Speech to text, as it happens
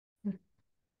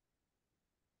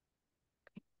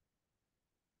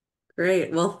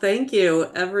Great. Well, thank you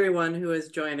everyone who is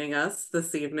joining us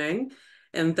this evening.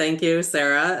 And thank you,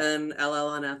 Sarah and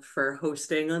LLNF, for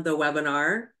hosting the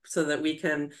webinar so that we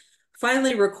can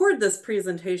finally record this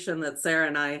presentation that Sarah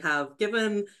and I have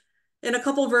given in a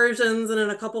couple versions and in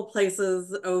a couple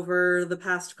places over the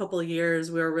past couple of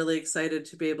years. We were really excited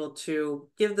to be able to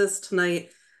give this tonight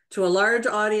to a large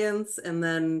audience and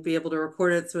then be able to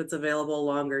record it so it's available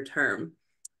longer term.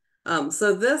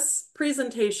 So this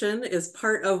presentation is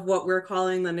part of what we're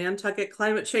calling the Nantucket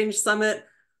Climate Change Summit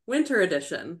Winter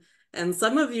Edition. And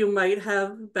some of you might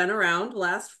have been around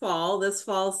last fall. This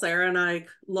fall, Sarah and I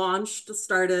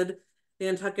started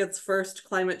Nantucket's first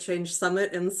climate change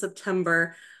summit in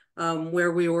September,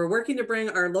 where we were working to bring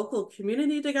our local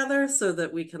community together so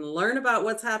that we can learn about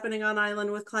what's happening on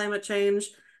island with climate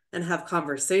change and have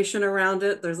conversation around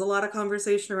it. There's a lot of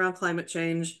conversation around climate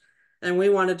change, and we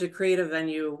wanted to create a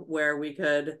venue where we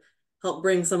could help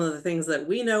bring some of the things that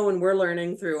we know and we're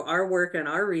learning through our work and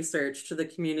our research to the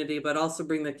community, but also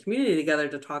bring the community together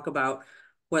to talk about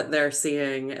what they're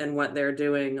seeing and what they're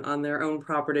doing on their own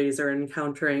properties or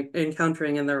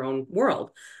encountering in their own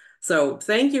world. So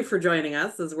thank you for joining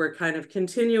us as we're kind of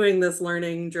continuing this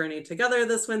learning journey together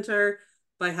this winter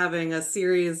by having a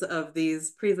series of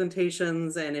these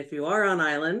presentations. And if you are on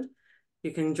island, you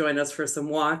can join us for some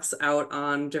walks out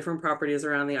on different properties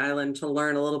around the island to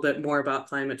learn a little bit more about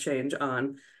climate change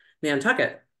on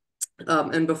Nantucket.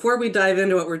 And before we dive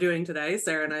into what we're doing today,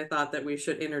 Sarah and I thought that we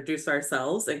should introduce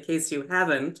ourselves in case you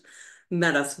haven't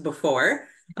met us before.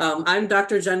 I'm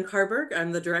Dr. Jen Karberg.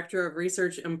 I'm the Director of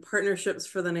Research and Partnerships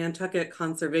for the Nantucket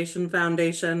Conservation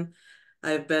Foundation.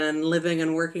 I've been living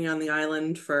and working on the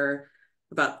island for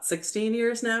about 16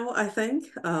 years now, I think.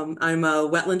 I'm a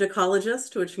wetland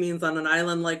ecologist, which means on an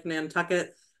island like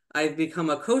Nantucket, I've become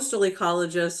a coastal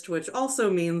ecologist, which also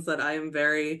means that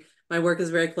my work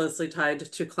is very closely tied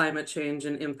to climate change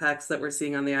and impacts that we're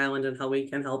seeing on the island and how we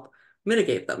can help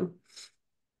mitigate them.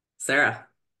 Sarah.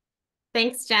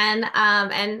 Thanks, Jen.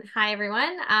 And hi,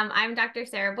 everyone. I'm Dr.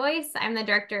 Sarah Bois. I'm the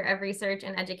Director of Research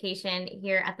and Education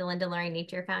here at the Linda Laurie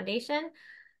Nature Foundation.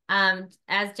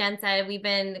 As Jen said, we've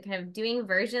been kind of doing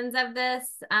versions of this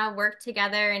work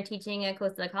together and teaching a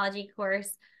coastal ecology course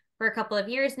for a couple of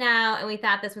years now. And we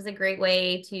thought this was a great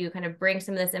way to kind of bring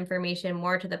some of this information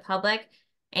more to the public.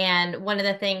 And one of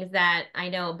the things that I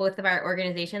know both of our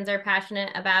organizations are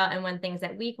passionate about, and one of the things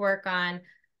that we work on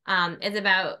is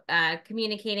about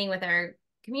communicating with our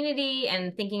community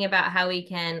and thinking about how we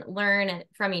can learn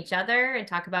from each other and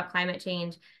talk about climate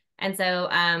change. And so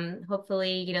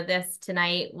hopefully, this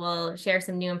tonight will share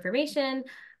some new information.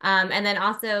 And then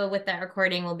also with that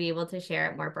recording, we'll be able to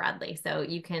share it more broadly. So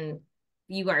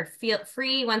you are feel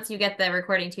free once you get the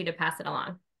recording too to pass it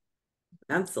along.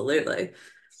 Absolutely.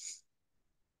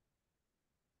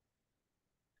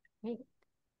 Great.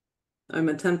 I'm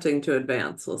attempting to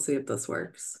advance. We'll see if this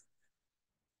works.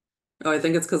 Oh, I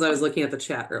think it's because I was looking at the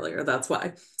chat earlier. That's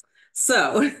why.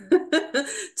 So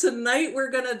tonight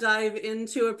we're going to dive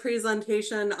into a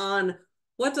presentation on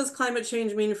what does climate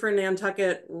change mean for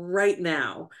Nantucket right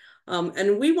now.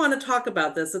 And we want to talk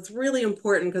about this. It's really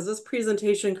important because this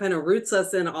presentation kind of roots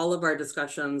us in all of our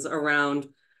discussions around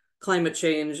climate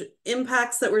change,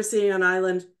 impacts that we're seeing on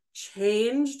island,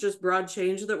 change, just broad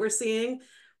change that we're seeing,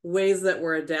 ways that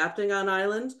we're adapting on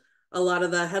island. A lot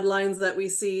of the headlines that we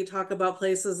see talk about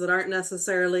places that aren't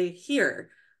necessarily here.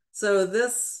 So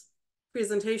this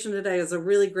presentation today is a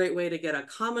really great way to get a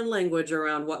common language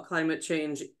around what climate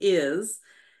change is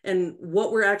and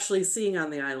what we're actually seeing on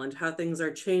the island, how things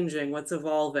are changing, what's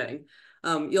evolving.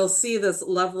 You'll see this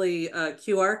lovely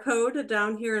QR code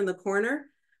down here in the corner.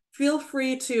 Feel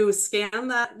free to scan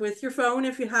that with your phone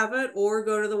if you have it, or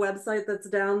go to the website that's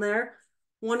down there.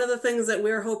 One of the things that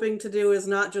we're hoping to do is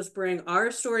not just bring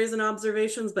our stories and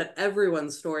observations, but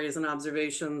everyone's stories and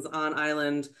observations on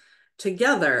island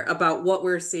together about what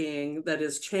we're seeing that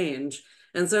is change.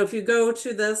 And so if you go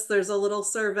to this, there's a little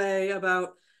survey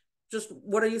about just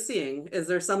what are you seeing? Is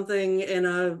there something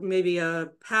in maybe a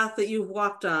path that you've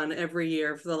walked on every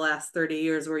year for the last 30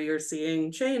 years where you're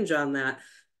seeing change on that?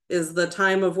 Is the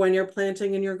time of when you're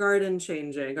planting in your garden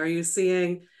changing? Are you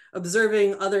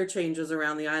observing other changes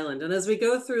around the island? And as we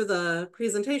go through the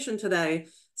presentation today,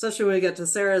 especially when we get to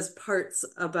Sarah's parts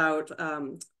about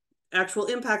actual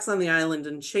impacts on the island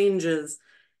and changes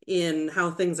in how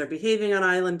things are behaving on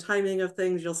island, timing of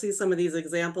things, you'll see some of these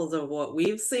examples of what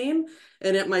we've seen,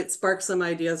 and it might spark some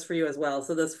ideas for you as well.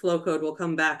 So this flow code will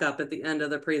come back up at the end of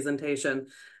the presentation.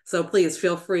 So please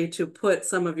feel free to put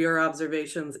some of your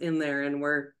observations in there, and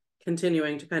we're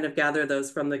continuing to kind of gather those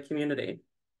from the community.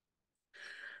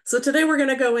 So today we're going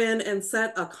to go in and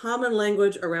set a common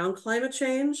language around climate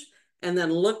change and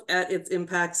then look at its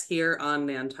impacts here on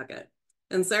Nantucket.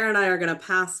 And Sarah and I are going to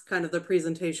pass kind of the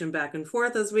presentation back and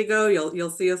forth as we go. You'll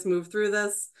see us move through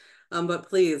this, but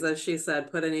please, as she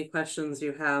said, put any questions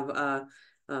you have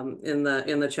in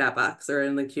the chat box or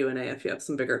in the Q&A if you have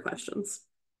some bigger questions.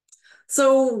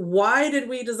 So why did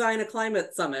we design a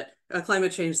climate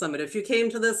change summit? If you came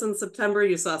to this in September,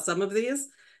 you saw some of these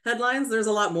headlines. There's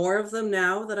a lot more of them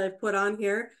now that I've put on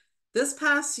here. This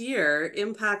past year,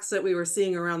 impacts that we were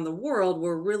seeing around the world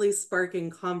were really sparking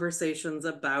conversations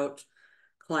about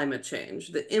climate change.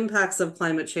 The impacts of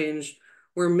climate change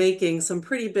were making some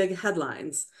pretty big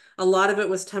headlines. A lot of it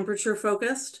was temperature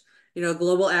focused. You know,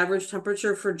 global average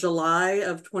temperature for July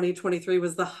of 2023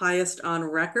 was the highest on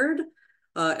record,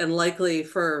 and likely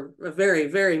for very,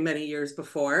 very many years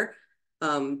before.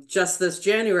 Just this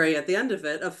January, at the end of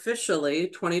it, officially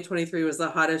 2023 was the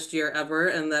hottest year ever,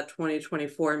 and that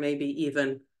 2024 may be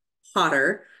even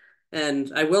hotter.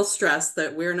 And I will stress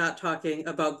that we're not talking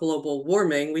about global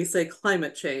warming. We say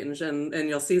climate change, and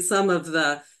you'll see some of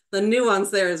the nuance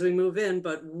there as we move in,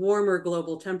 but warmer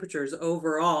global temperatures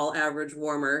overall, average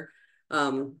warmer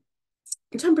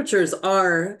temperatures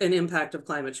are an impact of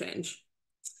climate change.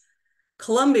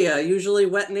 Colombia, usually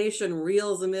wet nation,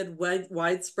 reels amid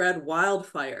widespread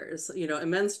wildfires, you know,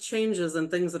 immense changes and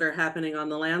things that are happening on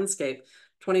the landscape.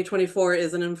 2024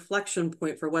 is an inflection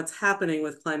point for what's happening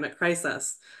with climate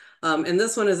crisis. And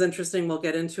this one is interesting. We'll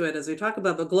get into it as we talk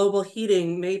about, but global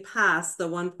heating may pass the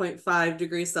 1.5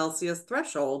 degrees Celsius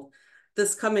threshold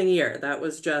this coming year. That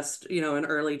was just, you know, in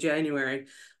early January.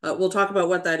 We'll talk about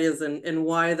what that is and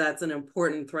why that's an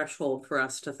important threshold for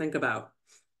us to think about.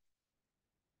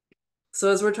 So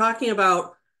as we're talking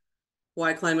about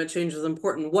why climate change is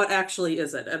important, what actually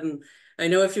is it? And I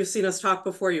know if you've seen us talk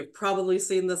before, you've probably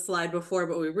seen this slide before,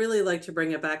 but we really like to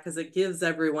bring it back because it gives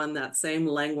everyone that same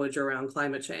language around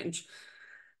climate change.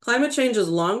 Climate change is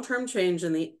long-term change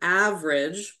in the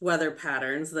average weather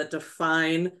patterns that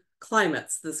define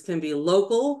climates. This can be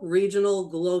local, regional,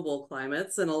 global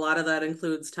climates, and a lot of that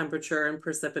includes temperature and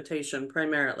precipitation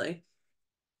primarily.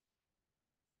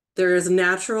 There is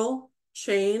natural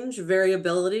change,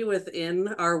 variability within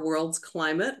our world's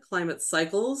climate. Climate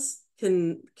cycles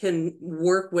can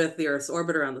work with the Earth's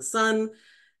orbit around the sun,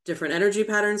 different energy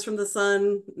patterns from the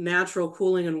sun, natural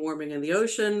cooling and warming in the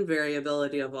ocean,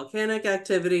 variability of volcanic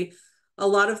activity. A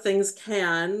lot of things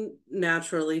can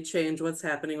naturally change what's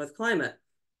happening with climate.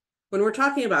 When we're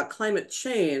talking about climate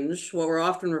change, what we're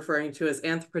often referring to as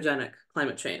anthropogenic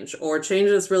climate change, or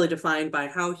changes really defined by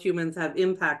how humans have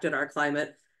impacted our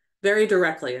climate very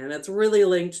directly. And it's really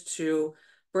linked to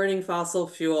burning fossil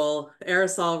fuel,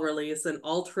 aerosol release, and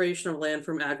alteration of land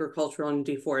from agricultural and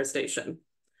deforestation.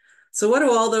 So what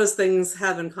do all those things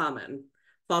have in common?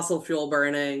 Fossil fuel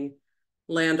burning,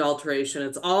 land alteration.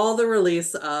 It's all the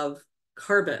release of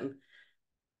carbon,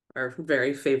 our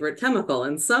very favorite chemical,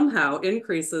 and somehow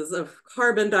increases of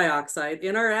carbon dioxide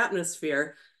in our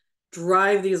atmosphere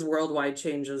drive these worldwide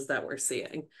changes that we're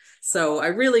seeing. So I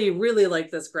really, really like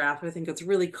this graph. I think it's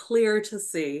really clear to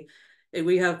see.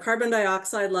 We have carbon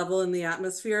dioxide level in the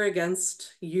atmosphere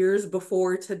against years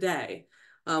before today,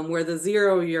 where the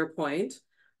 0-year point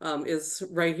is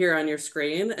right here on your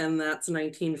screen, and that's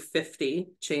 1950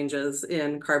 changes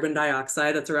in carbon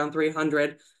dioxide. It's around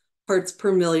 300 parts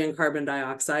per million carbon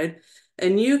dioxide.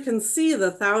 And you can see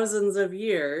the thousands of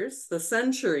years, the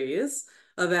centuries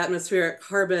of atmospheric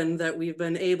carbon that we've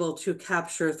been able to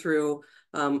capture through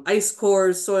ice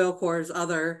cores, soil cores,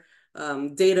 other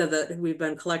data that we've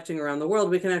been collecting around the world.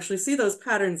 We can actually see those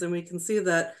patterns, and we can see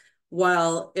that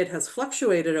while it has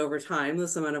fluctuated over time,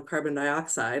 this amount of carbon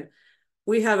dioxide,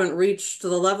 we haven't reached the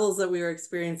levels that we are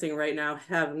experiencing right now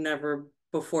have never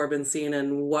before been seen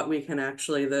in what we can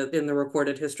actually, in the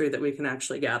recorded history that we can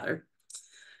actually gather.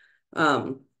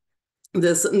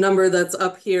 This number that's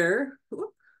up here,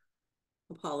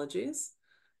 apologies,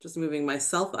 just moving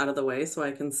myself out of the way so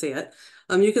I can see it.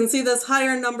 You can see this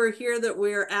higher number here that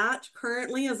we're at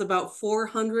currently is about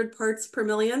 400 parts per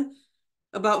million.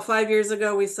 About 5 years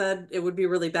ago, we said it would be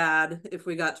really bad if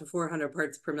we got to 400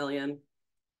 parts per million.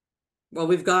 Well,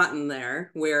 we've gotten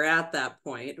there. We're at that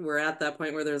point. We're at that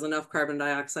point where there's enough carbon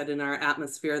dioxide in our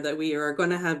atmosphere that we are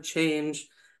going to have change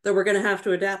that we're going to have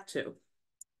to adapt to.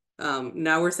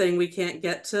 Now we're saying we can't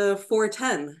get to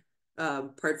 410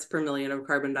 parts per million of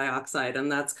carbon dioxide.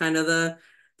 And that's kind of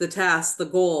the task, the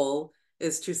goal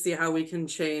is to see how we can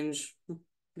change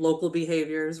local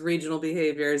behaviors, regional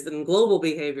behaviors, and global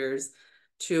behaviors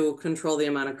to control the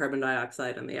amount of carbon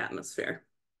dioxide in the atmosphere.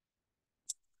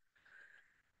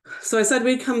 So I said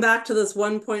we'd come back to this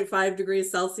 1.5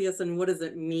 degrees Celsius and what does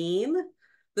it mean?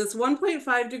 This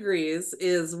 1.5 degrees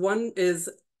is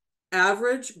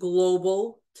average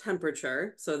global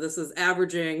temperature. So this is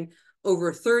averaging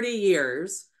over 30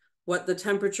 years what the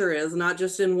temperature is, not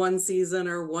just in one season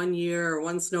or 1 year or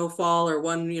one snowfall or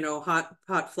one,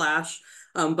 hot flash,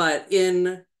 but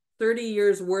in 30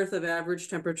 years worth of average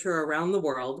temperature around the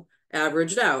world,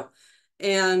 averaged out.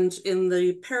 And in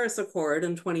the Paris Accord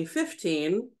in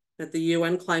 2015, at the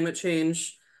UN Climate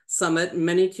Change Summit,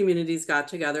 many communities got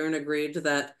together and agreed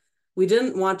that we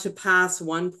didn't want to pass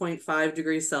 1.5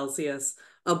 degrees Celsius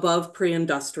above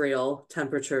pre-industrial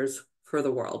temperatures for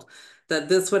the world, that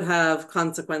this would have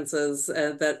consequences,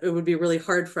 that it would be really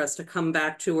hard for us to come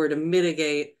back to or to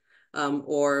mitigate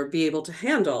or be able to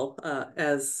handle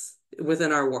as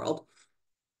within our world.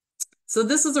 So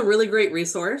this is a really great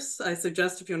resource. I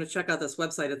suggest if you want to check out this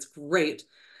website, it's great.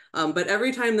 But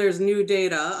every time there's new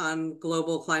data on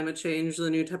global climate change, the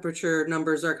new temperature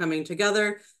numbers are coming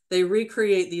together, they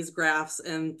recreate these graphs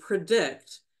and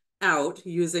predict out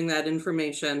using that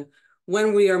information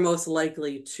when we are most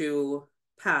likely to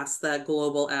pass that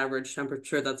global average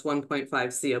temperature that's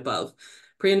 1.5 C above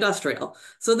pre-industrial.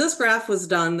 So this graph was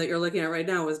done that you're looking at right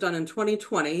now was done in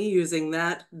 2020 using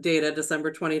that data,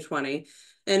 December 2020,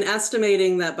 and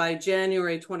estimating that by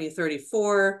January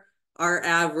 2034, our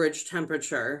average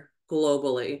temperature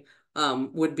globally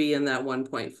would be in that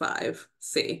 1.5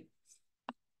 C.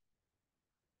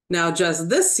 Now, just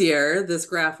this year, this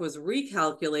graph was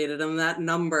recalculated and that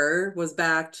number was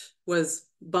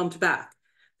bumped back.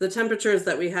 The temperatures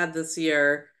that we had this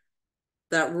year,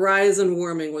 that rise in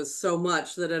warming was so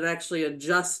much that it actually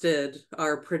adjusted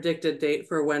our predicted date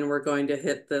for when we're going to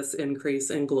hit this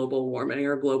increase in global warming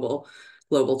or global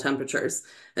temperatures.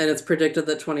 And it's predicted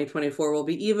that 2024 will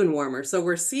be even warmer. So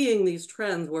we're seeing these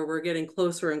trends where we're getting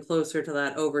closer and closer to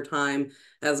that over time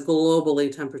as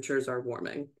globally temperatures are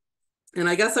warming. And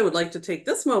I guess I would like to take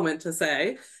this moment to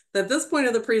say that this point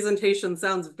of the presentation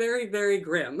sounds very, very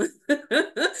grim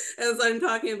as I'm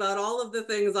talking about all of the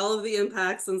things, all of the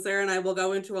impacts, and Sarah and I will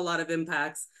go into a lot of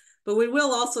impacts, but we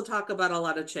will also talk about a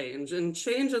lot of change. And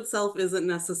change itself isn't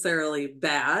necessarily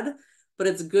bad, but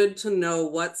it's good to know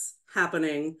what's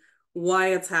happening,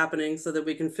 why it's happening, so that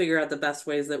we can figure out the best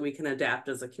ways that we can adapt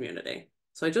as a community.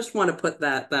 So I just want to put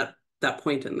that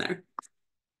point in there.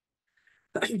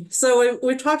 So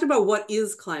we talked about what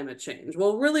is climate change.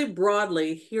 Well, really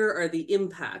broadly, here are the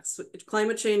impacts.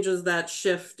 Climate change is that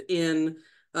shift in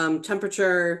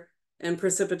temperature and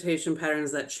precipitation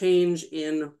patterns that change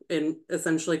in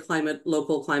essentially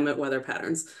local climate weather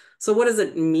patterns. So what does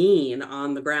it mean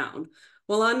on the ground?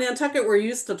 Well, on Nantucket, we're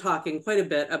used to talking quite a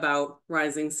bit about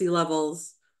rising sea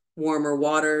levels, warmer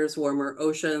waters, warmer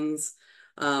oceans,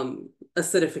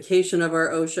 acidification of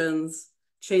our oceans,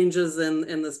 changes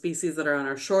in the species that are on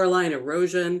our shoreline,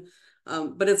 erosion.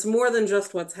 But it's more than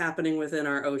just what's happening within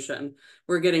our ocean.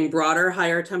 We're getting broader,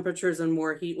 higher temperatures and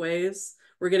more heat waves.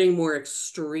 We're getting more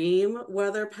extreme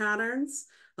weather patterns.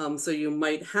 So you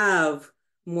might have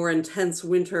more intense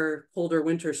colder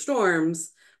winter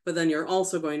storms, but then you're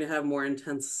also going to have more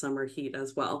intense summer heat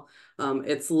as well.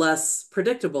 It's less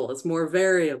predictable, it's more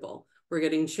variable. We're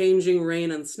getting changing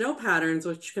rain and snow patterns,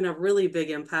 which can have really big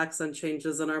impacts on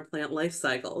changes in our plant life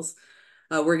cycles.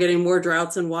 We're getting more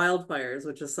droughts and wildfires,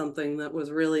 which is something that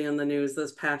was really in the news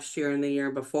this past year and the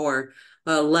year before.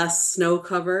 Less snow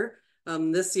cover.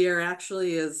 This year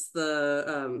actually is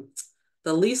the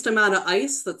least amount of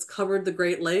ice that's covered the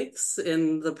Great Lakes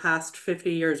in the past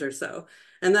 50 years or so.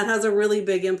 And that has a really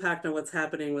big impact on what's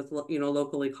happening with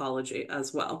local ecology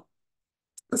as well.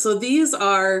 So these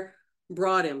are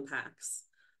broad impacts.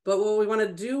 But what we want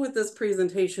to do with this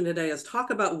presentation today is talk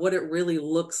about what it really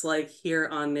looks like here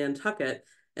on Nantucket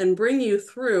and bring you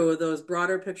through those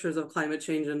broader pictures of climate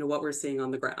change into what we're seeing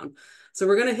on the ground. So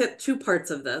we're going to hit two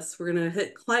parts of this. We're going to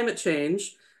hit climate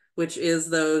change, which is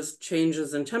those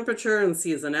changes in temperature and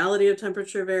seasonality of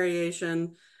temperature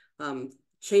variation,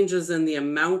 changes in the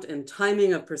amount and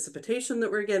timing of precipitation that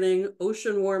we're getting,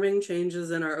 ocean warming,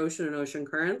 changes in our ocean and ocean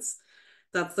currents.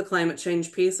 That's the climate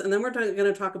change piece. And then we're going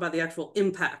to talk about the actual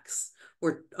impacts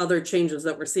or other changes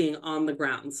that we're seeing on the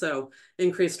ground. So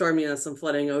increased storminess and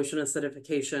flooding, ocean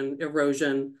acidification,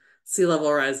 erosion, sea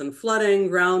level rise and flooding,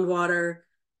 groundwater,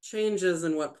 changes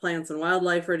in what plants and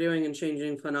wildlife are doing, and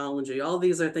changing phenology. All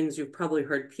these are things you've probably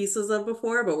heard pieces of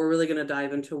before, but we're really going to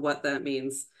dive into what that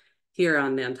means here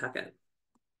on Nantucket.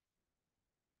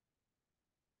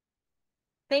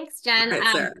 Thanks, Jen. All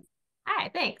right, Sarah.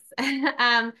 Hi, thanks.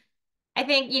 I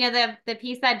think, the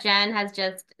piece that Jen has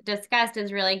just discussed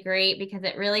is really great because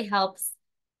it really helps.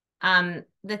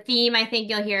 The theme, I think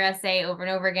you'll hear us say over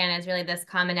and over again, is really this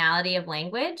commonality of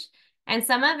language. And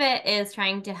some of it is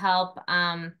trying to help,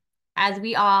 as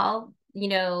we all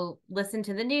listen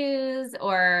to the news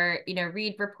or,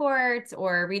 read reports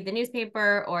or read the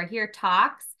newspaper or hear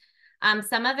talks.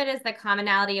 Some of it is the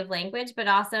commonality of language, but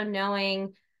also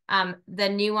knowing the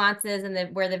nuances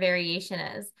and where the variation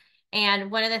is.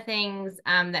 And one of the things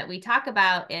that we talk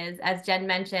about is, as Jen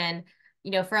mentioned,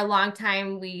 for a long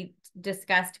time, we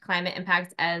discussed climate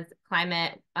impacts as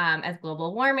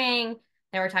global warming.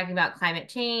 Then we're talking about climate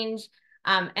change.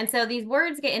 And so these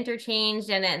words get interchanged,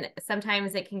 and then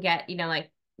sometimes it can get, like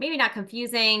maybe not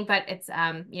confusing, but it's,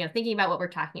 thinking about what we're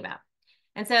talking about.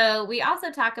 And so we also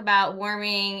talk about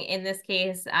warming in this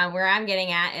case, where I'm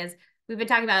getting at is we've been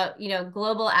talking about,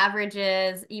 global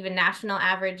averages, even national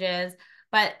averages,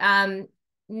 but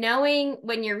knowing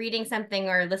when you're reading something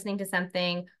or listening to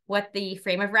something, what the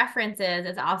frame of reference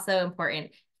is also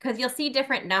important, because you'll see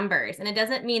different numbers, and it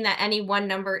doesn't mean that any one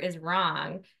number is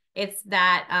wrong. It's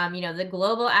that, the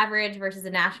global average versus a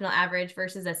national average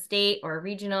versus a state or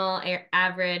regional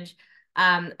average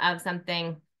of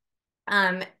something,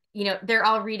 they're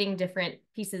all reading different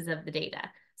pieces of the data.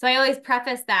 So I always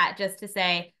preface that just to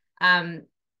say, as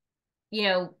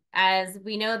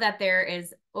we know that there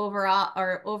is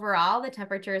overall the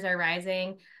temperatures are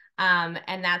rising,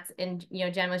 and that's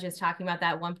Jen was just talking about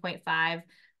that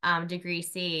 1.5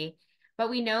 degrees C, but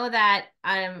we know that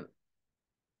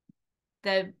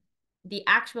the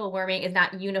actual warming is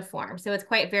not uniform. So it's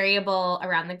quite variable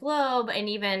around the globe. And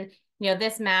even,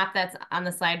 this map that's on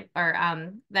the slide or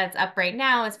that's up right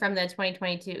now is from the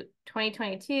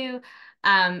 2022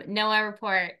 NOAA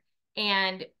report.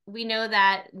 And we know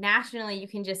that nationally, you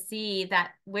can just see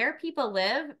that where people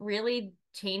live really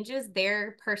changes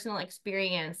their personal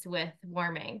experience with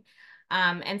warming.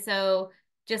 And so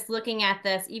just looking at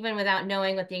this, even without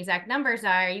knowing what the exact numbers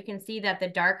are, you can see that the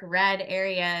dark red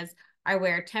areas are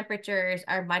where temperatures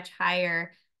are much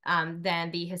higher than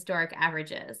the historic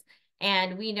averages.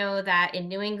 And we know that in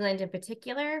New England in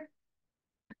particular,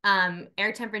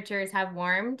 air temperatures have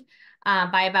warmed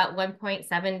by about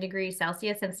 1.7 degrees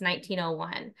Celsius since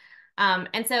 1901.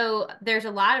 And so there's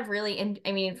a lot of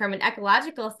from an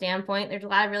ecological standpoint, there's a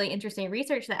lot of really interesting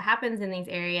research that happens in these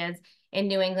areas in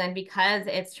New England because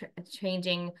it's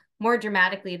changing more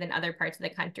dramatically than other parts of the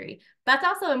country. But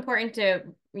that's also important to,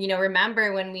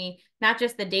 remember when not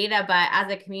just the data, but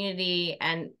as a community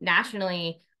and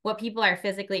nationally, what people are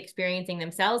physically experiencing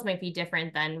themselves might be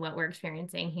different than what we're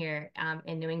experiencing here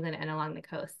in New England and along the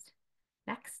coast.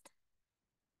 Next.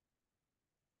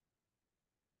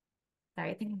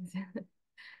 Sorry,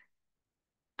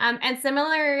 and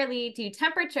similarly to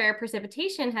temperature,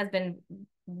 precipitation has been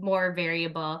more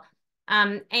variable.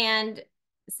 And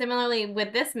similarly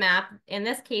with this map, in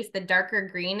this case, the darker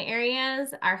green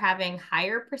areas are having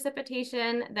higher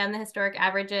precipitation than the historic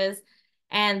averages,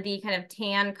 and the kind of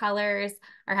tan colors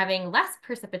are having less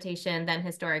precipitation than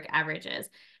historic averages.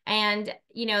 And,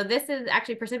 this is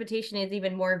actually, precipitation is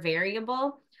even more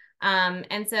variable.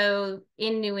 And so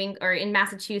in New England or in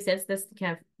Massachusetts, this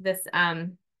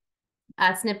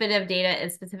snippet of data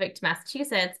is specific to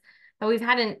Massachusetts, but we've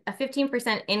had a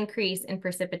 15% increase in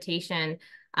precipitation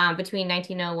between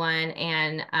 1901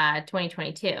 and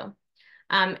 2022.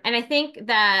 And I think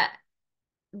that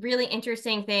really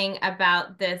interesting thing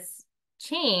about this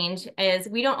change is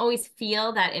we don't always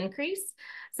feel that increase.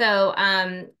 So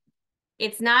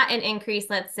it's not an increase,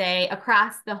 let's say,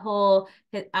 across the whole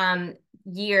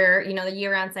year, the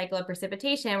year-round cycle of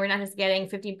precipitation. We're not just getting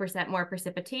 15% more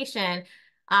precipitation.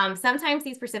 Sometimes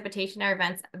these precipitation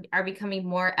events are becoming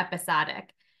more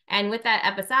episodic. And with that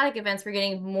episodic events, we're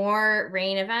getting more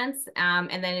rain events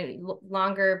and then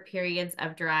longer periods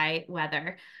of dry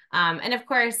weather. And of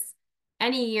course,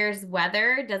 any year's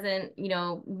weather doesn't,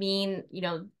 mean,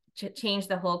 change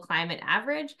the whole climate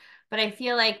average. But I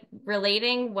feel like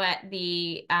relating what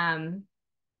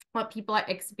people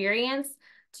experience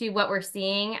to what we're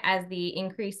seeing as the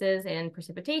increases in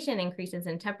precipitation, increases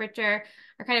in temperature,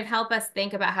 or kind of help us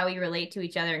think about how we relate to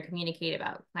each other and communicate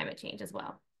about climate change as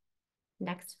well.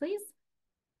 Next, please.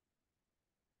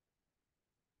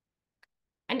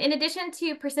 And in addition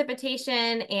to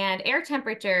precipitation and air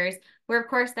temperatures, we're of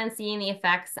course then seeing the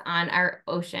effects on our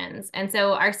oceans. And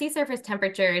so our sea surface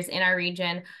temperatures in our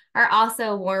region are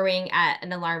also warming at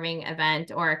an alarming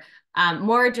event, or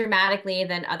more dramatically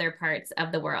than other parts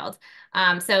of the world.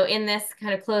 So in this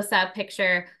kind of close-up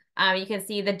picture, you can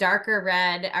see the darker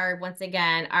red are once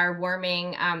again our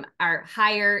warming, our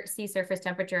higher sea surface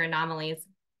temperature anomalies.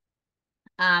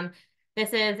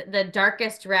 This is the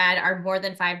darkest red are more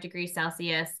than 5 degrees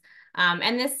Celsius.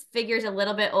 And this figure is a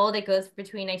little bit old. It goes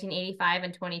between 1985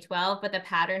 and 2012, but the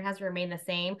pattern has remained the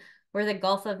same, where the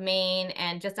Gulf of Maine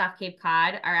and just off Cape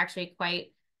Cod are actually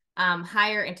quite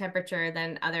higher in temperature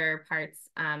than other parts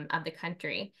of the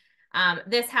country.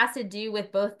 This has to do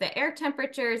with both the air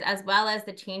temperatures as well as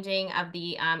the changing of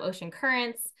the ocean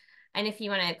currents. And if you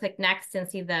want to click next and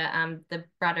see the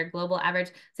broader global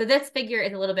average. So this figure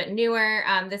is a little bit newer.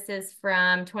 This is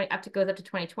from goes up to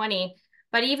 2020.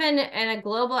 But even in a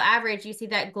global average, you see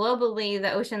that globally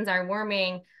the oceans are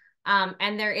warming.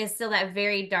 And there is still that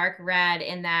very dark red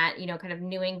in that, kind of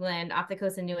New England, off the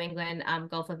coast of New England,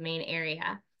 Gulf of Maine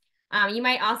area. You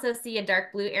might also see a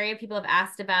dark blue area. People have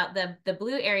asked about the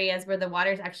blue areas where the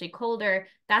water is actually colder.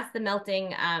 That's the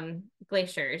melting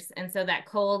glaciers. And so that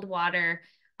cold water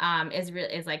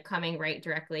is like coming right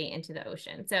directly into the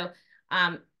ocean. So,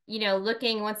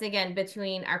 looking once again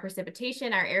between our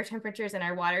precipitation, our air temperatures, and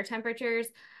our water temperatures,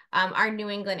 our New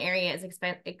England area is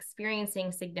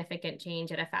experiencing significant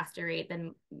change at a faster rate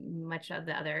than much of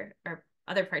the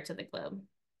other parts of the globe.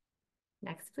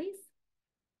 Next, please.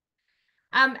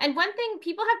 And one thing,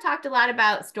 people have talked a lot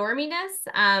about storminess,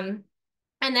 and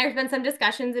there's been some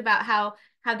discussions about how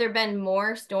there have been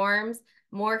more storms,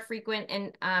 more frequent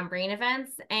in rain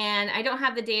events. And I don't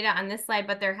have the data on this slide,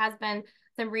 but there has been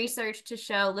some research to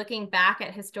show, looking back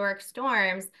at historic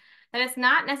storms, that it's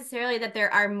not necessarily that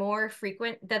there are more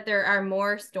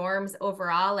storms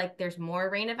overall, like there's more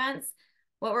rain events.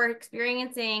 What we're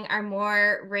experiencing are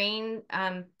more rain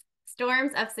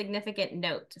storms of significant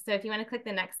note. So if you want to click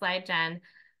the next slide, Jen,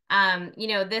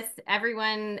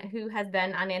 everyone who has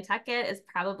been on Nantucket is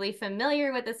probably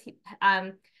familiar with this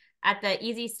at the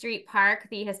Easy Street Park,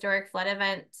 the historic flood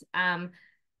event,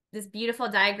 this beautiful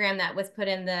diagram that was put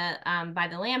in by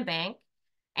the land bank.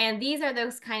 And these are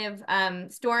those kind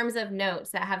of storms of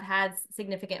note that have had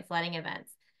significant flooding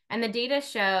events. And the data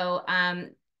show,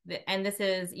 and this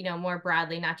is, more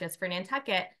broadly, not just for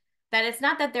Nantucket, that it's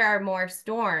not that there are more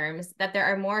storms, that there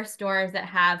are more storms that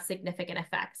have significant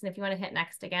effects. And if you want to hit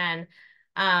next again,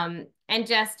 and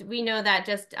we know that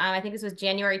I think this was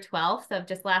January 12th of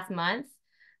just last month,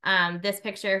 this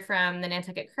picture from the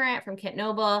Nantucket Current from Kit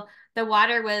Noble, the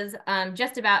water was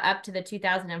just about up to the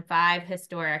 2005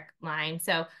 historic line.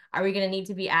 So are we going to need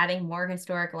to be adding more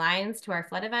historic lines to our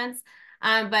flood events?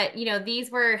 But,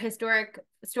 these were historic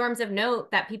storms of note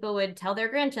that people would tell their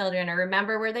grandchildren or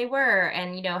remember where they were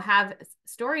and, have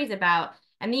stories about.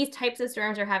 And these types of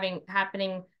storms are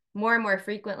happening more and more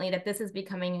frequently, that this is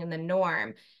becoming the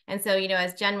norm. And so,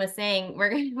 as Jen was saying,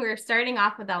 we're starting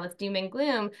off with all this doom and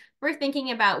gloom. We're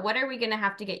thinking about what are we going to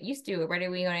have to get used to? What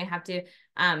are we going to have to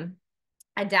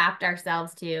adapt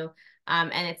ourselves to?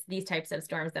 And it's these types of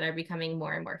storms that are becoming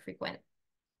more and more frequent.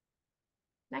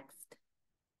 Next.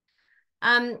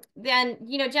 Then,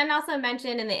 Jen also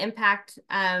mentioned in the impact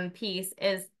piece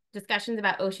is discussions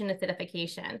about ocean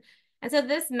acidification. And so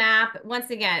this map, once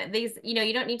again, these,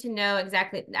 you don't need to know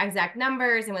exact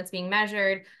numbers and what's being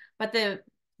measured, but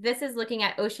this is looking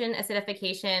at ocean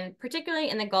acidification, particularly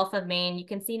in the Gulf of Maine. You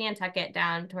can see Nantucket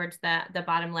down towards the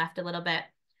bottom left a little bit.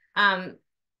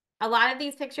 A lot of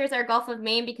these pictures are Gulf of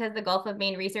Maine because the Gulf of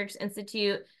Maine Research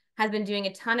Institute has been doing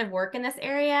a ton of work in this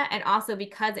area. And also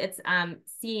because it's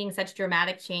seeing such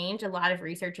dramatic change, a lot of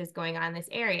research is going on in this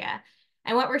area.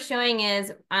 And what we're showing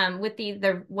is with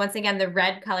once again, the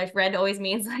red colors, red always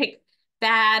means like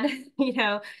bad,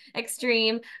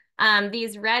 extreme.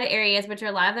 These red areas, which are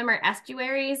a lot of them are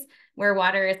estuaries where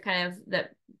water is kind of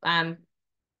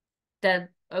the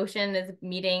ocean is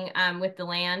meeting with the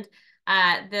land.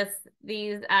 This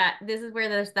is where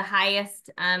there's the highest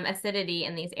acidity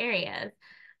in these areas.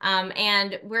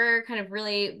 And we're kind of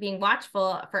really being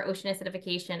watchful for ocean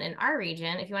acidification in our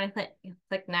region. If you want to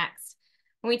click next.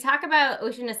 When we talk about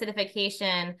ocean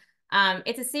acidification,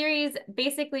 it's a series,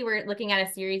 basically we're looking at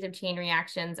a series of chain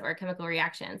reactions or chemical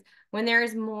reactions. When there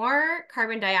is more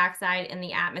carbon dioxide in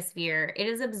the atmosphere, it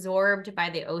is absorbed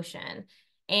by the ocean.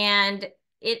 And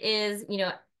it is,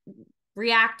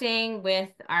 reacting with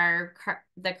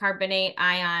the carbonate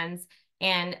ions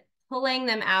and pulling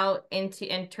them out and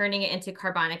turning it into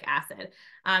carbonic acid.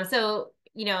 So,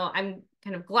 I'm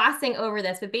kind of glossing over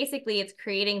this, but basically it's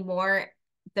creating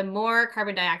the more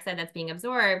carbon dioxide that's being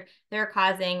absorbed, they're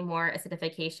causing more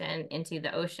acidification into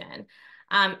the ocean.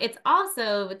 It's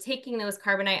also taking those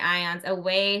carbonate ions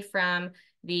away from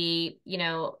the,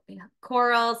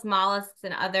 corals, mollusks,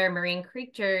 and other marine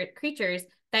creatures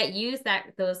that use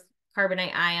those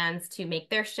carbonate ions to make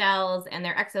their shells and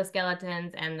their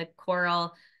exoskeletons and the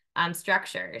coral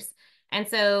structures. And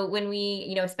so when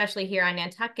we, especially here on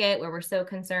Nantucket, where we're so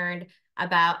concerned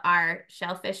about our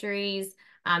shell fisheries,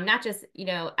 not just,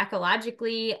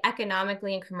 ecologically,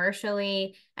 economically, and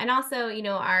commercially, and also,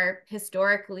 our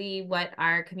historically, what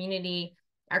our community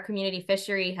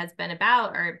fishery has been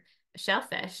about, our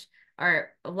shellfish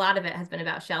or a lot of it has been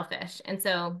about shellfish. And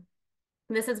so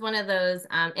this is one of those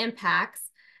impacts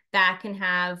that can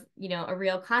have, a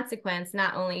real consequence.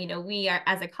 Not only, we are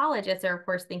as ecologists are of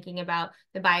course thinking about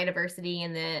the biodiversity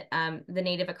and the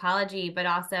native ecology, but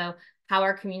also how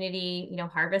our community,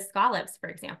 harvests scallops, for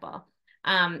example.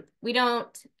 We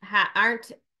don't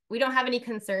have any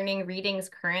concerning readings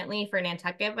currently for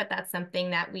Nantucket, but that's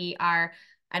something that we are,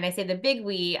 and I say the big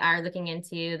we are looking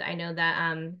into. I know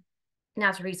that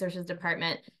Natural Resources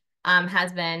Department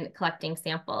has been collecting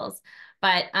samples.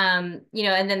 But, and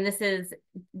then this is,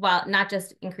 well, not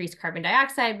just increased carbon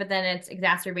dioxide, but then it's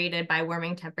exacerbated by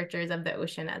warming temperatures of the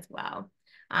ocean as well.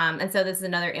 And so this is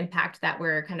another impact that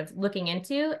we're kind of looking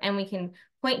into, and we can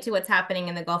point to what's happening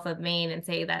in the Gulf of Maine and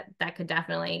say that that could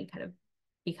definitely kind of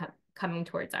be coming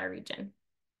towards our region.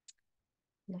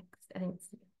 Next, I think it's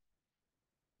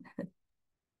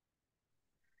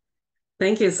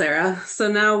Thank you, Sarah.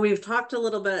 So now we've talked a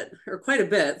little bit, or quite a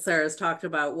bit, Sarah's talked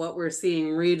about what we're seeing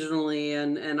regionally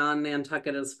and on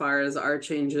Nantucket as far as our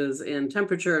changes in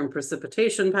temperature and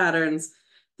precipitation patterns,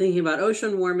 thinking about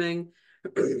ocean warming.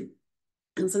 And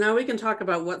so now we can talk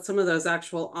about what some of those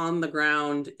actual on the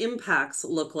ground impacts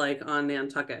look like on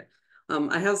Nantucket.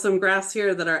 I have some graphs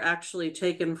here that are actually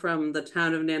taken from the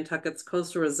town of Nantucket's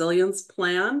Coastal Resilience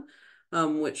Plan,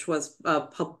 which was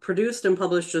produced and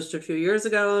published just a few years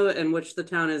ago, and which the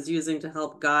town is using to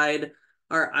help guide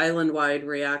our island-wide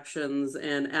reactions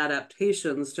and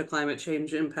adaptations to climate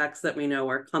change impacts that we know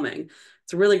are coming.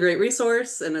 It's a really great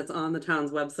resource, and it's on the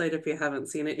town's website. If you haven't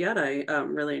seen it yet, I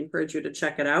really encourage you to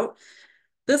check it out.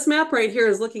 This map right here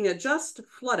is looking at just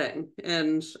flooding.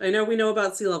 And I know we know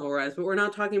about sea level rise, but we're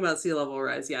not talking about sea level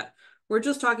rise yet. We're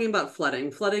just talking about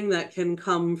flooding that can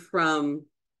come from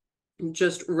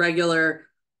just regular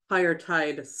higher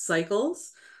tide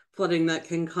cycles, flooding that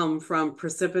can come from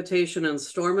precipitation and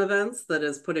storm events that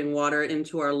is putting water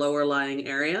into our lower lying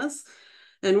areas.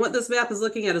 And what this map is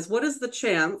looking at is what is the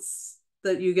chance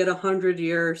that you get a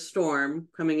 100-year storm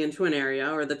coming into an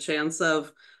area, or the chance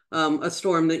of a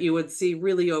storm that you would see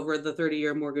really over the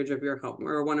 30-year mortgage of your home,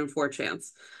 or a 1 in 4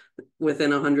 chance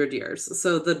within 100 years.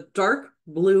 So the dark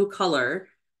blue color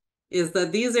is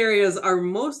that these areas are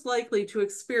most likely to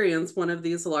experience one of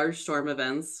these large storm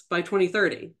events by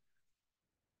 2030.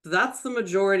 That's the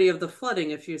majority of the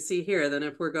flooding, if you see here. Then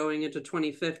if we're going into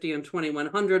 2050 and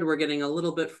 2100, we're getting a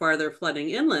little bit farther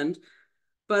flooding inland,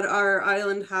 but our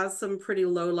island has some pretty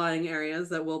low-lying areas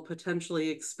that will potentially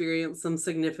experience some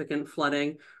significant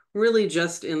flooding really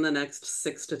just in the next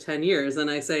 6 to 10 years. And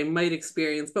I say might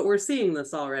experience, but we're seeing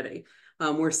this already.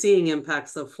 We're seeing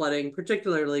impacts of flooding,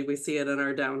 particularly we see it in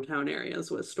our downtown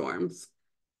areas with storms.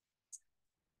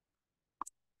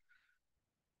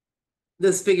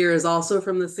 This figure is also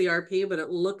from the CRP, but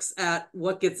it looks at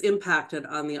what gets impacted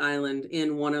on the island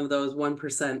in one of those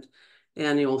 1%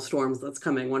 annual storms that's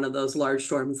coming, one of those large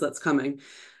storms that's coming.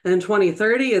 And in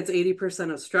 2030, it's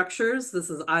 80% of structures. This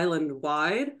is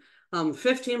island-wide.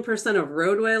 15% of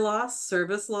roadway loss,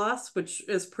 service loss, which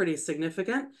is pretty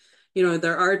significant.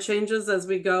 There are changes as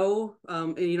we go,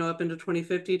 up into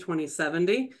 2050,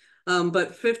 2070.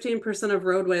 But 15% of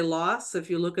roadway loss, if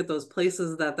you look at those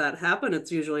places that happen,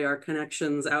 it's usually our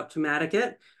connections out to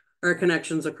Nantucket, our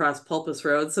connections across Pulpus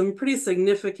Road, some pretty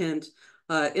significant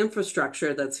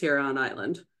infrastructure that's here on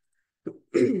island.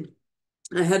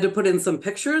 I had to put in some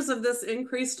pictures of this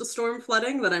increased storm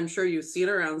flooding that I'm sure you've seen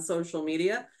around social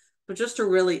media, but just to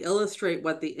really illustrate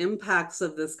what the impacts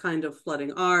of this kind of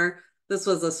flooding are. This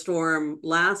was a storm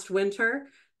last winter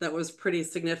that was pretty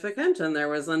significant, and there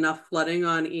was enough flooding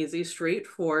on Easy Street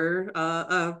for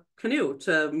a canoe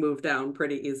to move down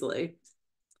pretty easily.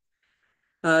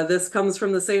 This comes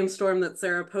from the same storm that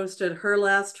Sarah posted her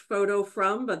last photo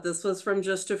from, but this was from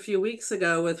just a few weeks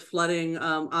ago with flooding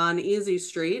on Easy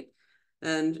Street.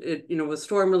 And it, was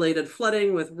storm-related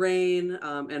flooding with rain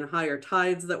and higher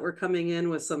tides that were coming in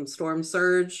with some storm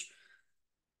surge.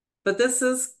 But this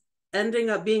is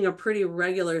ending up being a pretty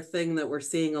regular thing that we're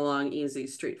seeing along Easy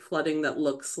Street, flooding that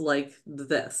looks like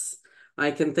this.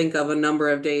 I can think of a number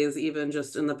of days, even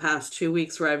just in the past 2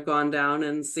 weeks, where I've gone down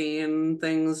and seen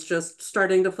things just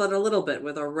starting to flood a little bit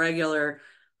with a regular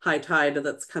high tide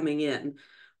that's coming in.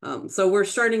 So we're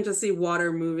starting to see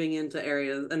water moving into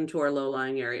our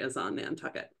low-lying areas on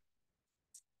Nantucket.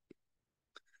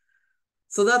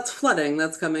 So that's flooding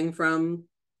that's coming from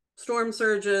storm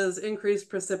surges, increased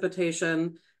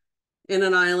precipitation. In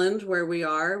an island where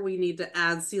we need to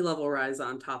add sea level rise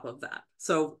on top of that.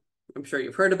 So I'm sure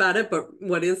you've heard about it, but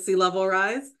what is sea level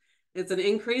rise? It's an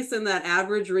increase in that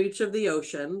average reach of the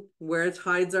ocean, where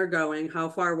tides are going, how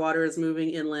far water is moving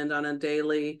inland on a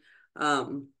daily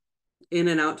in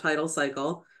and out tidal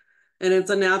cycle. And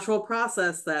it's a natural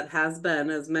process that has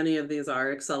been, as many of these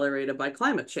are, accelerated by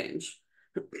climate change.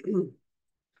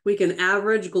 We can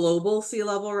average global sea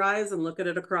level rise and look at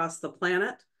it across the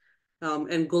planet.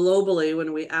 And globally,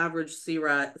 when we average sea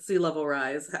level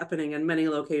rise happening in many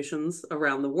locations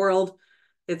around the world,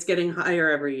 it's getting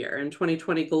higher every year. In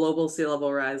 2020, global sea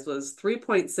level rise was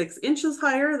 3.6 inches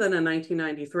higher than in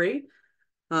 1993.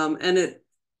 And it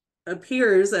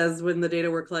appears, as when the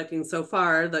data we're collecting so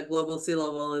far, that global sea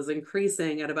level is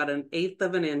increasing at about 1/8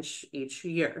 of an inch each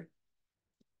year.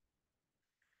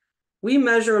 We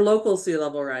measure local sea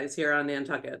level rise here on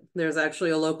Nantucket. There's actually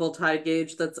a local tide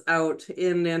gauge that's out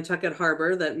in Nantucket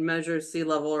Harbor that measures sea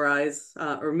level rise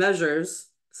or measures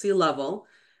sea level,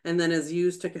 and then is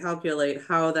used to calculate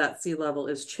how that sea level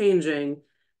is changing,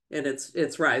 and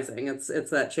it's rising. It's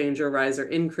that change or rise or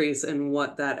increase in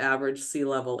what that average sea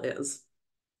level is.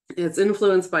 It's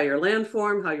influenced by your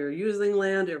landform, how you're using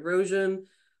land, erosion,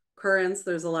 currents.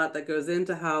 There's a lot that goes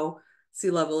into how sea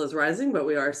level is rising, but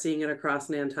we are seeing it across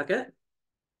Nantucket.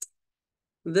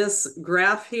 This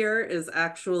graph here is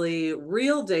actually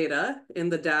real data in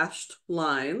the dashed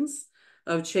lines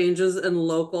of changes in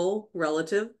local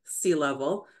relative sea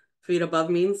level, feet above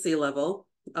mean sea level,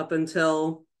 up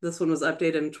until this one was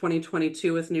updated in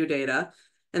 2022 with new data.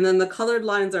 And then the colored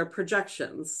lines are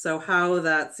projections. So how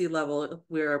that sea level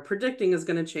we are predicting is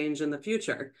going to change in the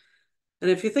future.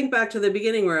 And if you think back to the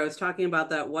beginning where I was talking about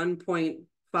that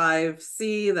 1.5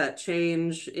 C, that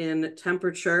change in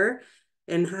temperature,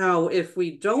 and how if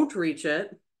we don't reach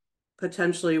it,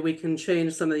 potentially we can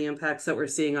change some of the impacts that we're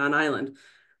seeing on island.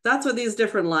 That's what these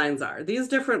different lines are. These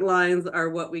different lines are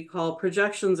what we call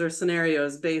projections or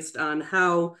scenarios based on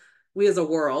how we as a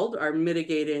world are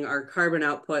mitigating our carbon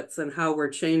outputs and how we're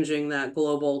changing that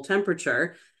global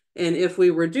temperature. And if we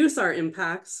reduce our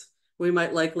impacts, we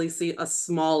might likely see a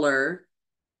smaller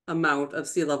amount of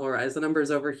sea level rise. The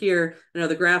numbers over here, I know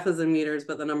the graph is in meters,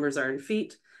 but the numbers are in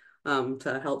feet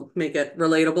to help make it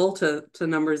relatable to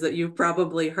numbers that you've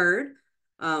probably heard.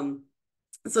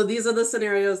 So these are the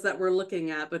scenarios that we're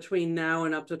looking at between now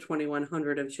and up to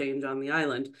 2100 of change on the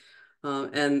island.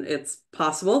 And it's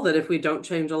possible that if we don't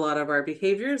change a lot of our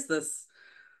behaviors, this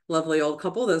lovely old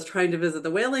couple that's trying to visit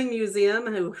the Whaling Museum,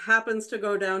 who happens to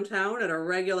go downtown at a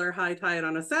regular high tide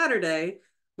on a Saturday,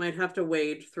 might have to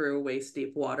wade through waist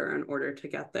deep water in order to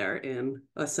get there in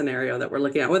a scenario that we're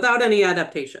looking at without any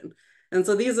adaptation. And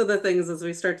so these are the things as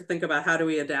we start to think about how do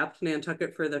we adapt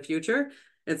Nantucket for the future.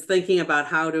 It's thinking about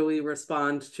how do we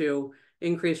respond to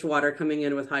increased water coming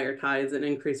in with higher tides and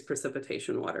increased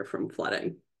precipitation water from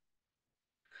flooding.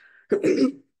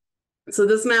 So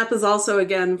this map is also,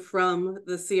 again, from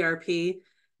the CRP,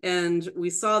 and we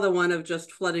saw the one of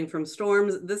just flooding from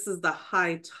storms. This is the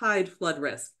high tide flood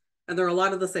risk, and there are a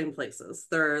lot of the same places.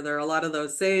 There are a lot of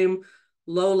those same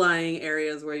low-lying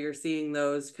areas where you're seeing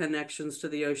those connections to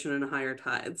the ocean and higher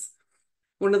tides.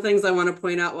 One of the things I want to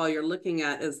point out while you're looking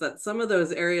at is that some of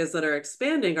those areas that are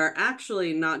expanding are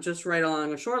actually not just right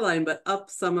along a shoreline, but up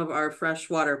some of our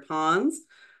freshwater ponds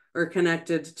or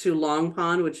connected to Long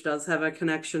Pond, which does have a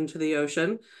connection to the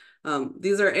ocean.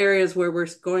 These are areas where we're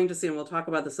going to see, and we'll talk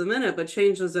about this in a minute, but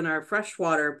changes in our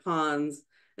freshwater ponds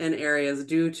and areas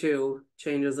due to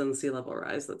changes in sea level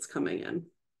rise that's coming in.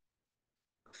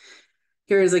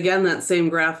 Here is again that same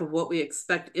graph of what we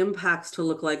expect impacts to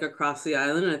look like across the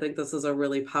island. I think this is a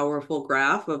really powerful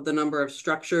graph of the number of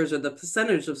structures or the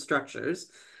percentage of structures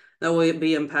that will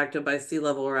be impacted by sea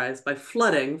level rise, by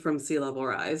flooding from sea level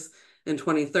rise in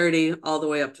 2030 all the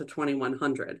way up to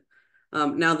 2100.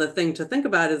 Now the thing to think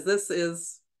about is this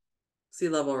is sea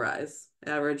level rise,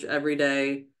 average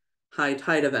everyday high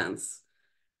tide events.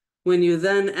 When you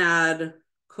then add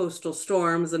coastal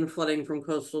storms and flooding from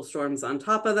coastal storms on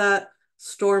top of that,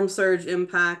 storm surge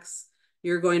impacts,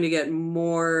 you're going to get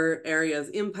more areas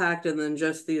impacted than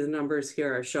just these numbers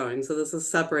here are showing. So this is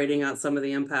separating out some of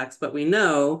the impacts, but we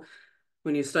know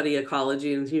when you study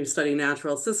ecology and you study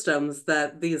natural systems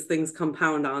that these things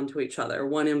compound onto each other.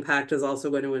 One impact is also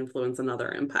going to influence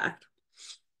another impact.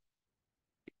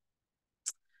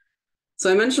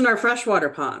 So I mentioned our freshwater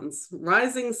ponds.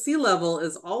 Rising sea level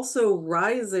is also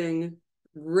raising,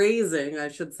 I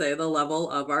should say, the level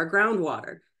of our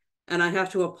groundwater. And I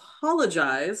have to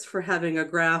apologize for having a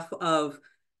graph of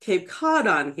Cape Cod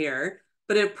on here,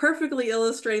 but it perfectly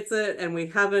illustrates it, and we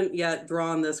haven't yet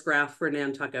drawn this graph for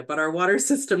Nantucket, but our water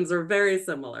systems are very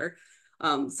similar.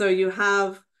 So you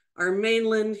have our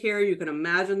mainland here. You can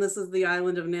imagine this is the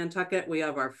island of Nantucket. We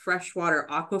have our freshwater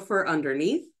aquifer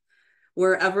underneath.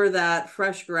 Wherever that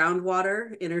fresh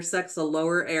groundwater intersects a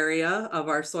lower area of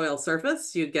our soil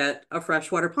surface, you get a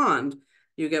freshwater pond.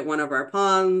 You get one of our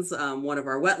ponds, one of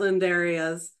our wetland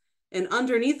areas. And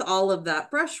underneath all of that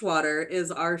fresh water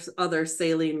is our other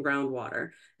saline groundwater.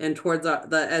 And towards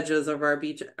the edges of our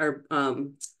beach, our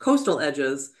coastal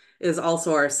edges, is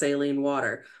also our saline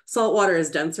water. Salt water is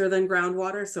denser than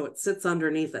groundwater, so it sits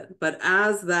underneath it. But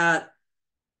as that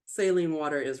saline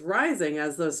water is rising,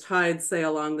 as those tides, say,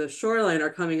 along the shoreline are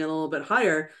coming in a little bit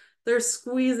higher, they're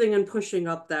squeezing and pushing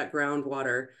up that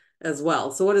groundwater as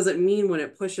well. So what does it mean when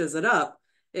it pushes it up?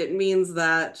 It means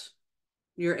that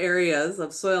your areas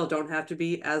of soil don't have to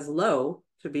be as low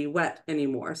to be wet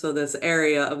anymore. So this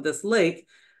area of this lake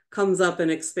comes up and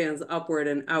expands upward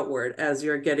and outward as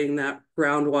you're getting that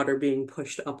groundwater being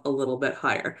pushed up a little bit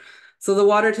higher. So the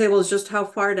water table is just how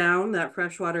far down that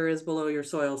fresh water is below your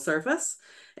soil surface.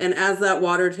 And as that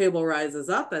water table rises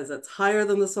up, as it's higher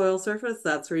than the soil surface,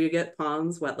 that's where you get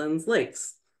ponds, wetlands,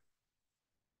 lakes.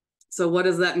 So what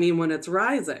does that mean when it's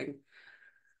rising?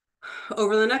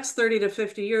 Over the next 30 to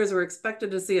 50 years, we're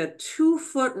expected to see a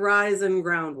 2-foot rise in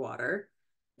groundwater.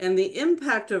 And the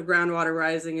impact of groundwater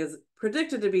rising is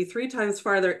predicted to be 3 times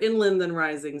farther inland than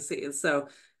rising seas. So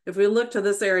if we look to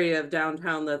this area of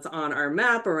downtown that's on our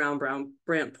map around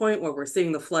Brant Point, where we're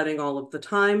seeing the flooding all of the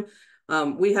time,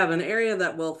 we have an area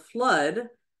that will flood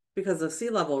because of sea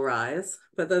level rise.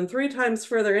 But then 3 times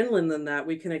further inland than that,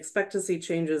 we can expect to see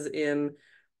changes in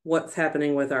what's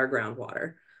happening with our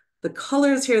groundwater. The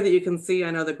colors here that you can see,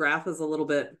 I know the graph is a little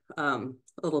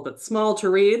bit small to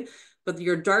read, but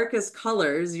your darkest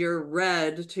colors, your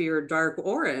red to your dark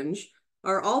orange,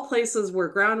 are all places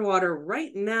where groundwater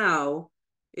right now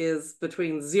is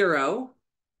between 0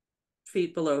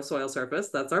 feet below soil surface.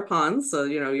 That's our ponds. So,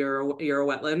 you know, you're a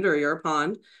wetland or you're a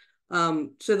pond.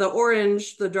 To the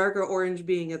orange, the darker orange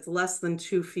being it's less than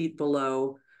 2 feet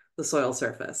below the soil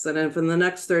surface. And if in the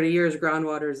next 30 years,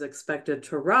 groundwater is expected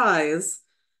to rise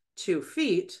 2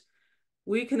 feet,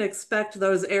 we can expect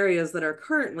those areas that are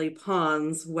currently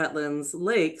ponds, wetlands,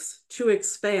 lakes to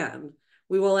expand.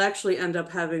 We will actually end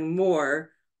up having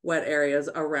more wet areas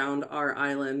around our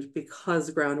island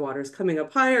because groundwater is coming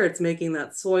up higher. It's making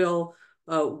that soil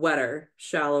wetter,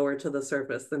 shallower to the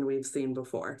surface than we've seen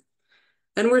before.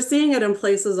 And we're seeing it in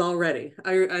places already.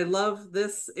 I love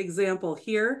this example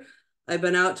here. I've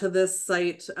been out to this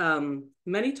site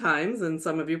many times, and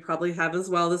some of you probably have as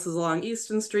well. This is along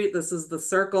Easton Street. This is the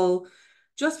circle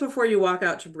just before you walk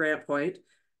out to Brant Point.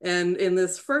 And in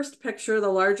this first picture, the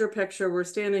larger picture, we're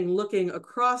standing looking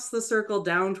across the circle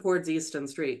down towards Easton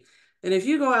Street. And if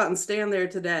you go out and stand there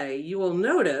today, you will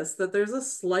notice that there's a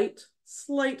slight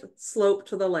slope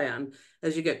to the land.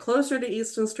 As you get closer to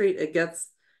Easton Street,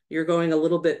 you're going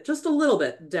just a little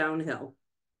bit downhill.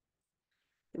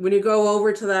 When you go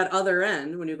over to that other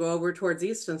end, when you go over towards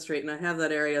Easton Street, and I have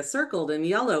that area circled in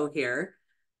yellow here,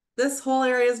 this whole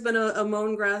area has been a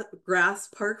mown grass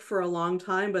park for a long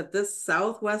time, but this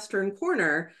southwestern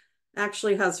corner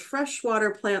actually has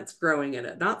freshwater plants growing in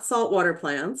it. Not saltwater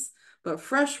plants, but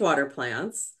freshwater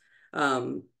plants.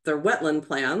 They're wetland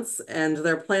plants, and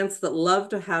they're plants that love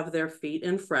to have their feet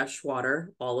in fresh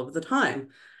water all of the time.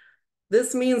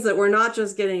 This means that we're not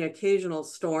just getting occasional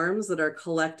storms that are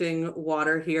collecting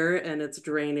water here and it's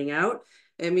draining out.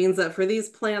 It means that for these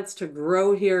plants to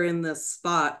grow here in this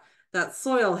spot, that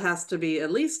soil has to be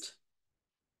at least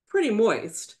pretty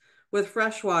moist with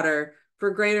fresh water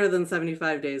for greater than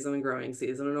 75 days in the growing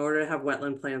season in order to have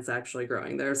wetland plants actually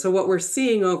growing there. So what we're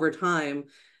seeing over time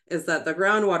is that the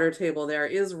groundwater table there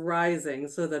is rising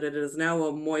so that it is now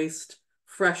a moist,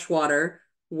 freshwater,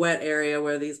 wet area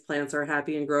where these plants are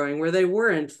happy and growing, where they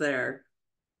weren't there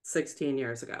 16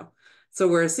 years ago. So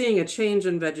we're seeing a change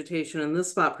in vegetation in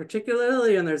this spot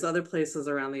particularly, and there's other places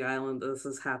around the island that this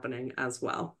is happening as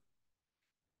well.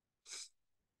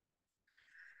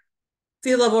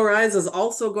 Sea level rise is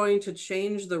also going to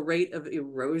change the rate of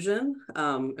erosion.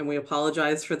 And we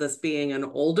apologize for this being an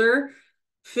older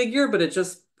figure, but it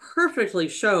just perfectly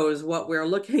shows what we're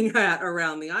looking at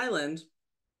around the island.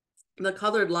 The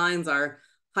colored lines are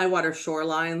high water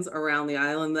shorelines around the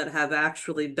island that have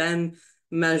actually been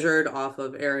measured off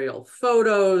of aerial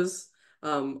photos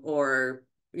or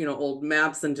old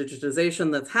maps and digitization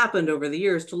that's happened over the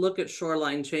years to look at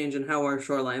shoreline change and how our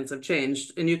shorelines have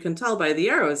changed. And you can tell by the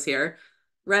arrows here,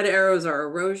 red arrows are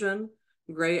erosion,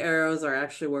 gray arrows are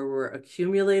actually where we're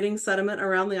accumulating sediment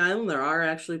around the island. There are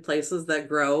actually places that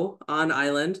grow on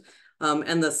island.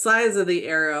 And the size of the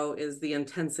arrow is the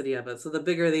intensity of it. So the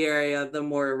bigger the area, the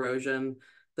more erosion.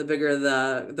 The bigger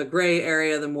the gray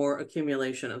area, the more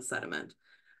accumulation of sediment.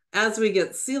 As we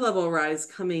get sea level rise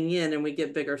coming in and we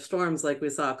get bigger storms like we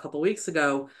saw a couple weeks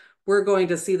ago, we're going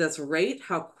to see this rate,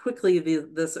 how quickly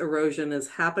this erosion is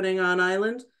happening on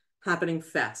island, happening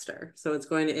faster. So it's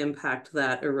going to impact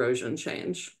that erosion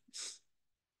change.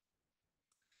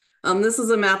 This is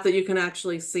a map that you can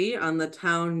actually see on the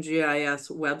town GIS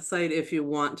website if you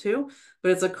want to,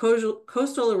 but it's a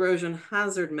coastal erosion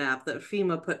hazard map that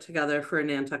FEMA put together for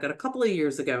Nantucket a couple of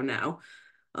years ago now.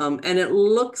 And it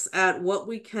looks at what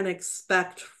we can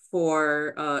expect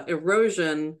for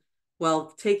erosion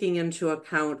while taking into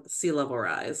account sea level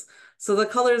rise. So the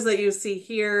colors that you see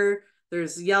here,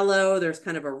 there's yellow, there's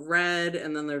kind of a red,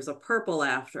 and then there's a purple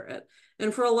after it.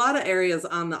 And for a lot of areas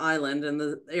on the island and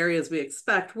the areas we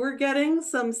expect, we're getting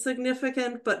some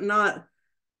significant, but not,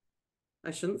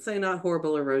 I shouldn't say not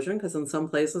horrible erosion, because in some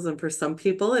places and for some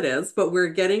people it is, but we're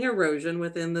getting erosion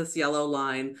within this yellow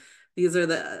line. These are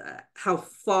the how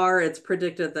far it's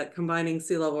predicted that combining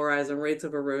sea level rise and rates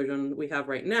of erosion we have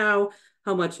right now,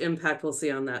 how much impact we'll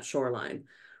see on that shoreline.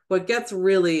 What gets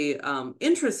really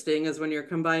interesting is when you're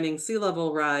combining sea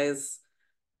level rise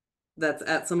that's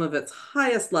at some of its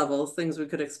highest levels, things we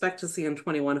could expect to see in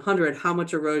 2100, how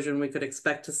much erosion we could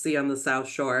expect to see on the South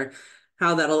Shore,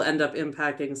 how that'll end up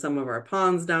impacting some of our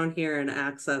ponds down here and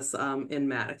access in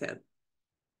Nantucket.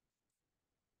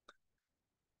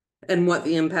 And what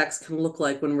the impacts can look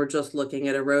like when we're just looking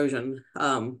at erosion.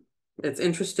 It's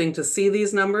interesting to see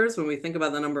these numbers when we think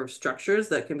about the number of structures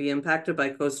that can be impacted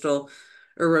by coastal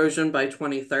erosion by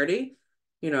 2030.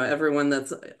 You know, everyone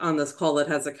that's on this call that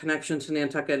has a connection to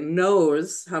Nantucket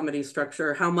knows how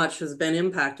much has been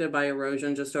impacted by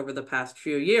erosion just over the past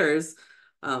few years.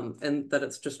 And that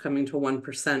it's just coming to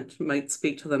 1% might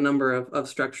speak to the number of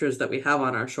structures that we have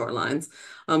on our shorelines,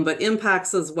 but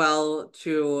impacts as well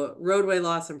to roadway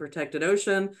loss and protected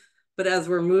ocean. But as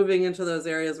we're moving into those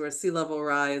areas where sea level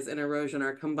rise and erosion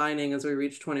are combining as we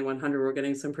reach 2100, we're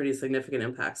getting some pretty significant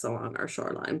impacts along our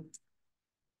shoreline.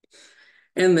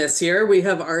 And this year we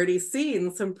have already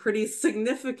seen some pretty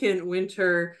significant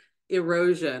winter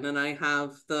erosion. And I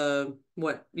have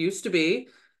what used to be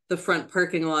the front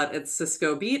parking lot at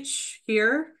Cisco Beach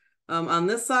here on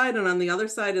this side. And on the other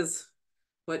side is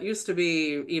what used to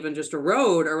be even just a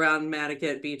road around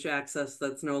Nantucket Beach access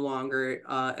that's no longer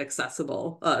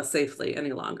accessible safely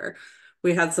any longer.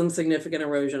 We had some significant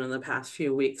erosion in the past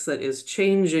few weeks that is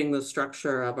changing the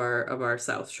structure of our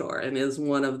South Shore and is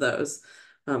one of those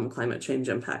climate change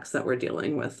impacts that we're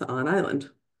dealing with on island.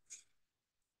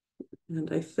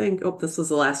 And I think, oh, this is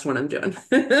the last one I'm doing.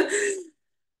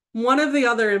 One of the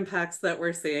other impacts that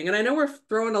we're seeing, and I know we're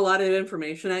throwing a lot of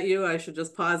information at you. I should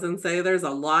just pause and say there's a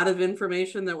lot of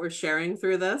information that we're sharing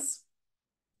through this,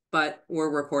 but we're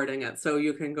recording it. So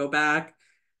you can go back,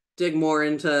 dig more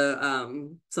into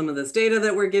some of this data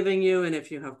that we're giving you. And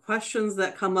if you have questions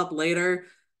that come up later,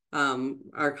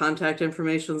 our contact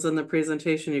information's in the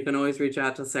presentation. You can always reach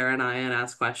out to Sarah and I and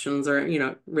ask questions, or, you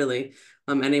know, really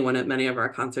anyone at many of our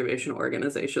conservation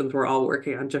organizations. We're all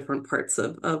working on different parts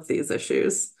of these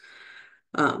issues.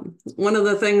 One of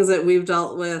the things that we've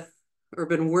dealt with or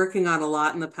been working on a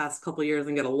lot in the past couple of years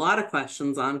and get a lot of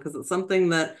questions on, because it's something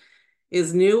that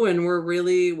is new and we're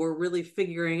really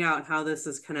figuring out how this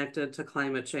is connected to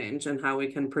climate change and how we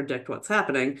can predict what's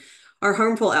happening, are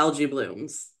harmful algae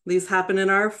blooms. These happen in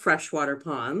our freshwater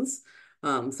ponds.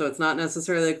 So it's not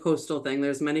necessarily a coastal thing.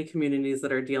 There's many communities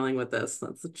that are dealing with this.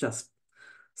 That's just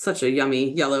such a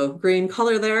yummy yellow-green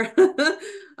color there.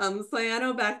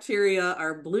 Cyanobacteria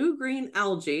are blue-green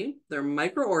algae. They're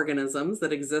microorganisms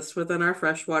that exist within our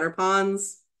freshwater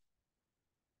ponds.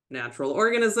 Natural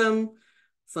organism,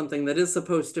 something that is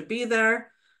supposed to be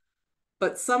there.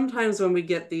 But sometimes when we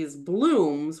get these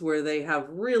blooms where they have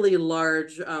really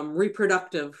large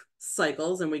reproductive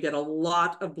cycles and we get a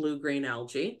lot of blue-green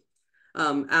algae,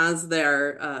 as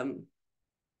they're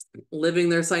living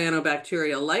their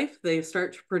cyanobacteria life, they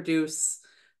start to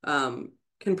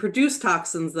can produce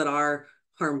toxins that are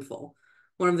harmful.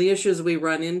 One of the issues we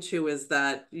run into is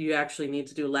that you actually need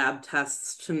to do lab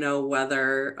tests to know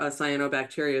whether a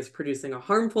cyanobacteria is producing a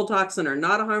harmful toxin or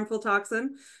not a harmful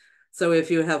toxin. So if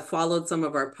you have followed some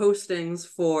of our postings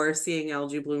for seeing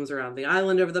algae blooms around the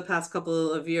island over the past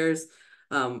couple of years,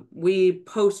 we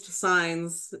post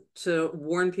signs to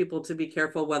warn people to be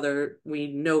careful whether we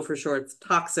know for sure it's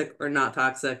toxic or not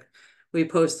toxic. We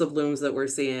post the blooms that we're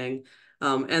seeing,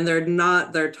 and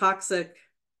they're toxic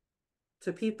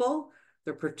to people.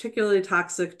 They're particularly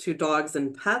toxic to dogs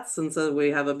and pets. And so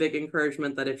we have a big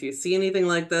encouragement that if you see anything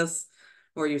like this,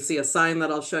 or you see a sign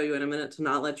that I'll show you in a minute, to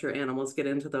not let your animals get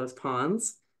into those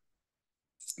ponds.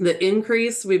 We've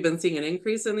been seeing an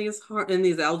increase in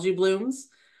these algae blooms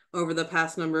over the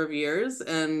past number of years.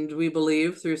 And we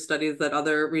believe through studies that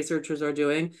other researchers are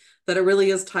doing that it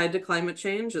really is tied to climate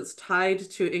change. It's tied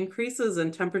to increases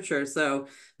in temperature. So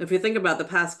if you think about the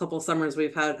past couple summers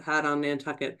we've had on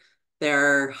Nantucket,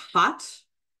 they're hot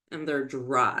and they're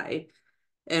dry.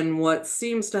 And what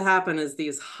seems to happen is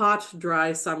these hot,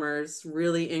 dry summers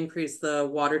really increase the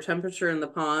water temperature in the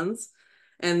ponds.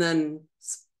 And then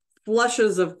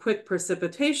flushes of quick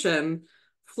precipitation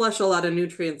flush a lot of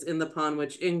nutrients in the pond,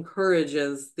 which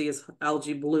encourages these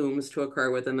algae blooms to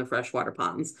occur within the freshwater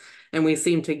ponds. And we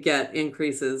seem to get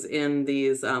increases in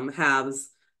these halves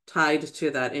tied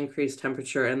to that increased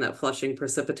temperature and that flushing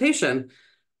precipitation.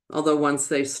 Although once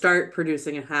they start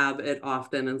producing a hab, it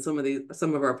often in some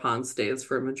of our ponds stays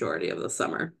for a majority of the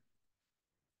summer.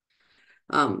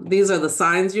 These are the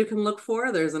signs you can look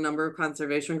for. There's a number of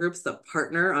conservation groups that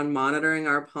partner on monitoring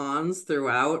our ponds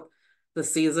throughout the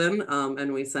season,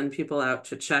 and we send people out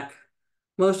to check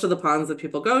most of the ponds that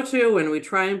people go to, and we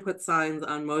try and put signs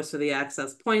on most of the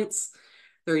access points.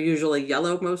 They're usually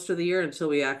yellow most of the year until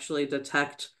we actually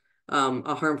detect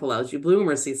a harmful algae bloom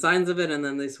or see signs of it, and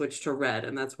then they switch to red,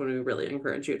 and that's when we really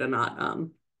encourage you to not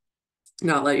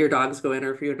let your dogs go in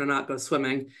or for you to not go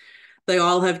swimming. They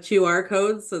all have QR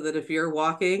codes so that if you're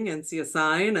walking and see a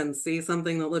sign and see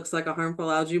something that looks like a harmful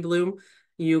algae bloom,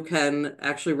 you can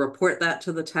actually report that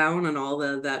to the town, and all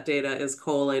that data is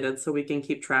collated so we can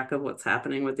keep track of what's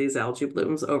happening with these algae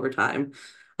blooms over time,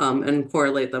 and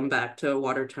correlate them back to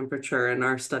water temperature and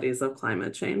our studies of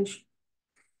climate change.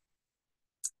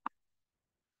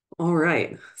 All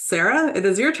right, Sarah, it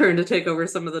is your turn to take over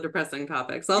some of the depressing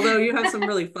topics, although you have some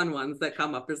really fun ones that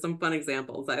come up. There's some fun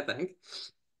examples, I think.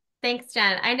 Thanks,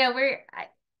 Jen. I know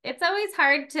it's always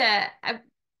hard to,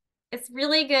 it's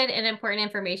really good and important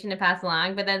information to pass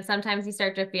along, but then sometimes you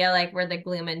start to feel like we're the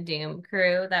gloom and doom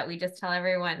crew that we just tell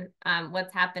everyone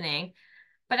what's happening.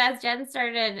 But as Jen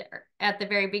started at the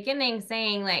very beginning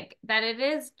saying like that it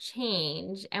is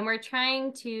change and we're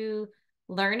trying to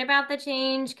learn about the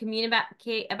change,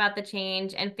 communicate about the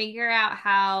change and figure out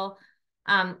how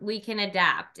we can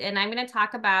adapt. And I'm going to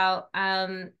talk about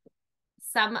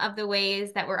some of the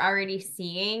ways that we're already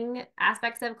seeing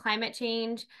aspects of climate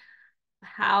change,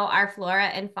 how our flora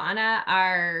and fauna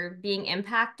are being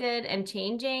impacted and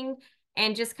changing,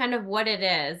 and just kind of what it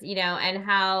is, and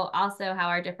how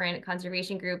our different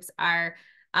conservation groups are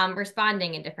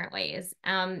responding in different ways.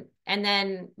 And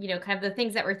then, kind of the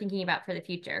things that we're thinking about for the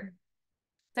future.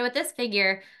 So with this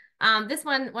figure, this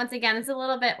one, once again, it's a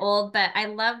little bit old, but I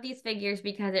love these figures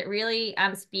because it really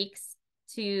speaks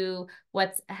to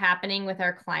what's happening with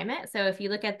our climate. So if you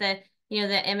look at the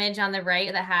image on the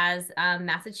right that has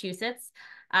Massachusetts,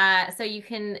 so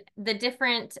the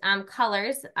different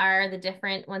colors are the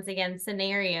different, once again,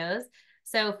 scenarios.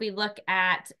 So if we look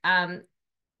at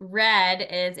red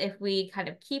is if we kind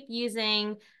of keep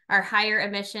using our higher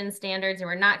emission standards and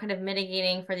we're not kind of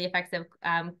mitigating for the effects of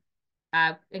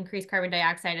increased carbon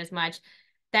dioxide as much,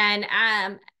 then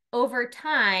over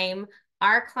time,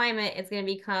 our climate is going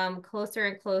to become closer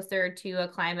and closer to a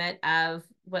climate of,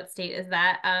 what state is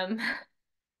that?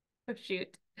 Oh, shoot.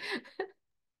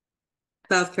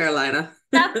 South Carolina.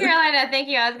 South Carolina, thank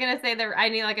you. I was going to say I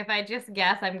knew like if I just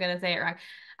guess, I'm going to say it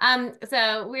wrong.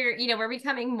 So we're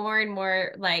becoming more and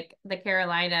more like the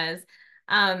Carolinas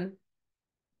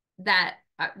that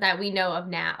we know of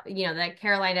now, the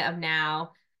Carolina of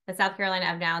now. The South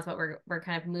Carolina of now is what we're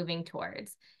kind of moving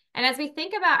towards. And as we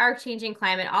think about our changing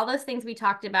climate, all those things we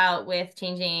talked about with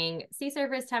changing sea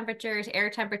surface temperatures, air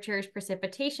temperatures,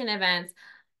 precipitation events,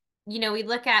 we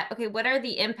look at, okay, what are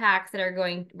the impacts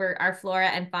that where our flora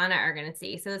and fauna are going to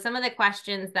see? So some of the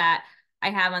questions that I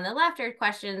have on the left are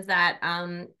questions that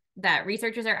that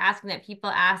researchers are asking, that people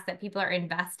ask, that people are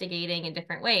investigating in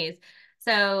different ways.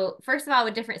 So first of all,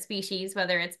 with different species,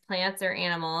 whether it's plants or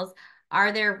animals,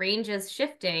 are their ranges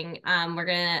shifting? We're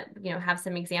going to, have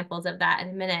some examples of that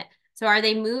in a minute. So are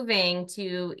they moving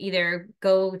to either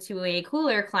go to a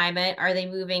cooler climate? Are they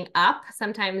moving up?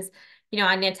 Sometimes,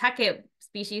 on Nantucket,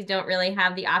 species don't really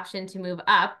have the option to move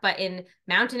up, but in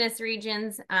mountainous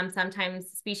regions, sometimes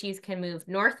species can move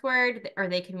northward or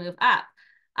they can move up.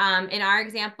 In our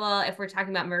example, if we're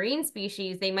talking about marine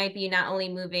species, they might be not only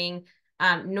moving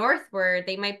northward,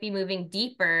 they might be moving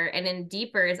deeper, and in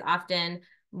deeper is often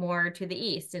more to the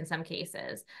east in some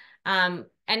cases. And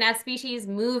as species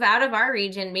move out of our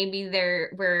region, maybe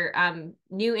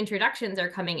new introductions are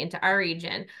coming into our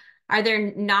region. Are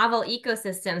there novel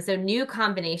ecosystems, so new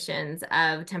combinations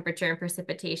of temperature and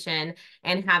precipitation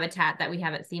and habitat that we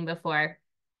haven't seen before?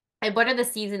 And what are the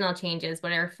seasonal changes?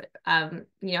 What are,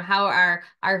 how are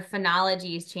our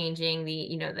phenologies changing,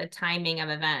 the timing of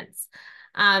events?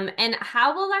 And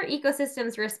how will our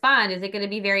ecosystems respond? Is it going to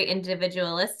be very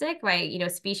individualistic,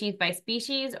 right? Species by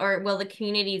species, or will the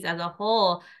communities as a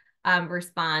whole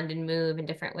respond and move in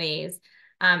different ways?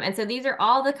 And so these are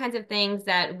all the kinds of things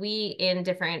that we in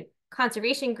different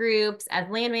conservation groups, as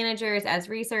land managers, as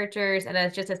researchers, and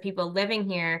as people living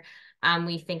here,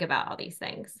 we think about all these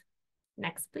things.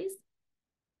 Next, please.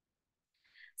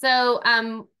 So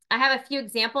I have a few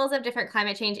examples of different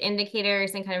climate change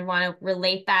indicators and kind of want to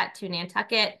relate that to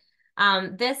Nantucket.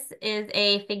 This is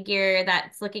a figure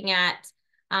that's looking at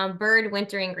bird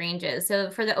wintering ranges. So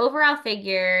for the overall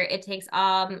figure, it takes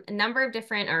a number of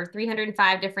different, or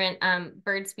 305 different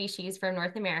bird species from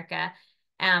North America,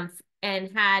 and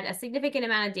had a significant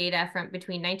amount of data from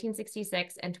between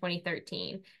 1966 and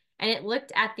 2013. And it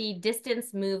looked at the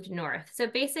distance moved north. So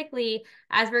basically,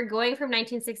 as we're going from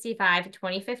 1965 to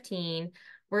 2015,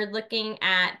 we're looking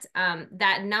at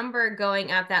that number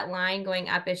going up, that line going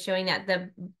up is showing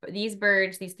that these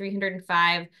birds, these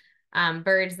 305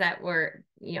 birds that were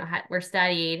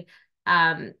studied,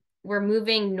 were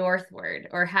moving northward,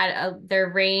 or their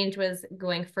range was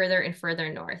going further and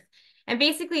further north. And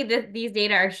basically, these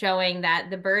data are showing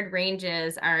that the bird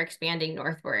ranges are expanding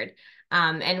northward.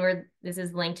 And this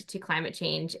is linked to climate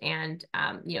change and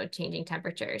changing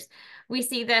temperatures. We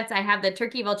see this. I have the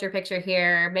turkey vulture picture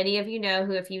here. Many of you know,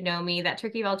 if you know me, that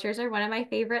turkey vultures are one of my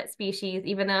favorite species.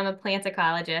 Even though I'm a plant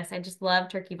ecologist, I just love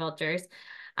turkey vultures.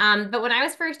 But when I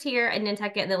was first here in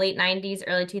Nantucket in the late 90s,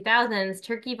 early 2000s,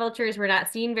 turkey vultures were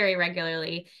not seen very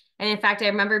regularly. And in fact, I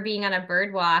remember being on a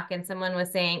bird walk and someone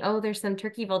was saying, oh, there's some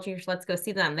turkey vultures, let's go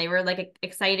see them. They were like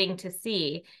exciting to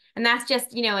see. And that's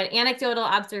just, an anecdotal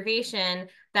observation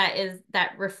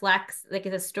that reflects, like,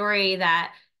 is a story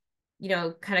that,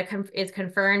 kind of is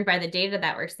confirmed by the data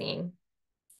that we're seeing.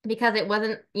 Because it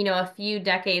wasn't, a few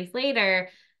decades later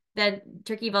that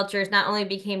turkey vultures not only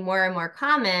became more and more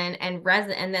common and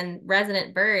then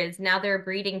resident birds, now they're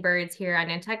breeding birds here on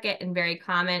Nantucket and very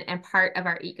common and part of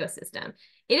our ecosystem.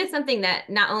 It is something that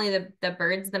not only the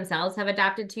birds themselves have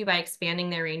adapted to by expanding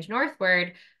their range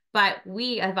northward, but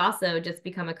we have also just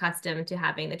become accustomed to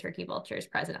having the turkey vultures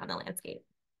present on the landscape.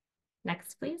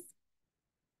 Next, please.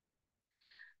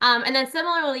 And then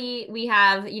similarly, we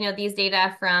have, these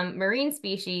data from marine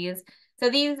species. So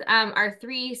these are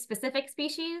 3 specific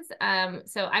species.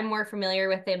 So I'm more familiar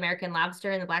with the American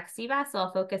lobster and the black sea bass, so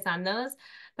I'll focus on those.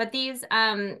 But these,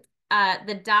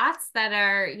 the dots that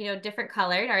are, different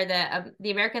colored are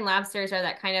the American lobsters are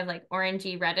that kind of like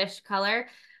orangey reddish color.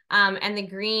 And the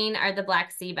green are the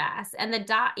black sea bass. And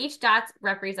each dot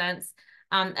represents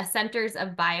a centers of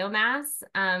biomass.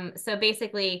 So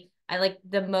basically, I like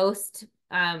the most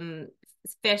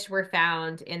fish were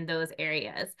found in those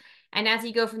areas. And as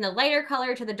you go from the lighter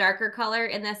color to the darker color,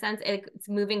 in this sense, it's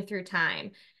moving through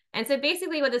time. And so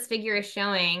basically what this figure is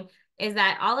showing is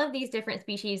that all of these different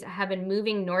species have been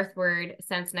moving northward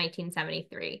since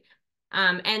 1973.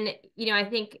 And, I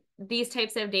think these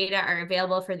types of data are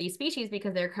available for these species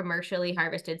because they're commercially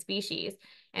harvested species.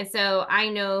 And so I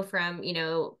know from,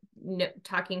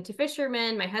 talking to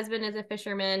fishermen, my husband is a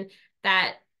fisherman,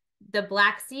 that the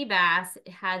black sea bass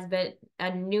has been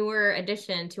a newer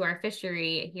addition to our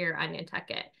fishery here on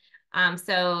Nantucket.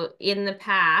 So in the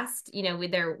past,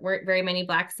 there weren't very many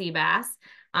black sea bass.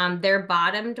 They're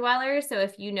bottom dwellers. So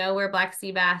if you know where black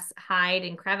sea bass hide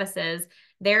in crevices,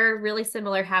 they're really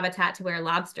similar habitat to where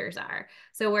lobsters are.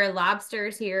 So where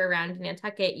lobsters here around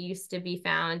Nantucket used to be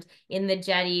found in the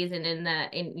jetties and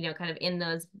kind of in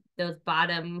those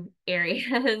bottom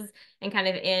areas and kind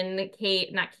of in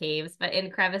not caves, but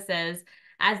in crevices,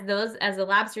 as the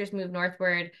lobsters move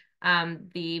northward,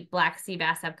 the black sea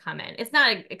bass have come in. It's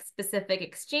not a specific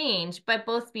exchange, but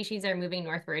both species are moving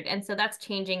northward. And so that's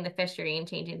changing the fishery and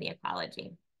changing the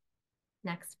ecology.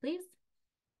 Next, please.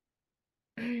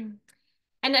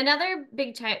 And another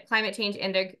big climate change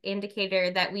indicator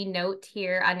that we note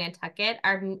here on Nantucket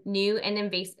are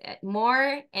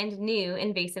more and new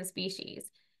invasive species.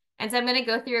 And so I'm going to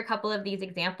go through a couple of these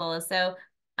examples. So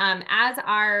as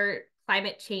our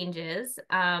climate changes,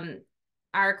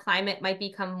 our climate might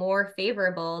become more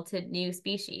favorable to new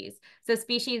species. So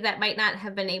species that might not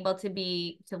have been able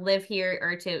to live here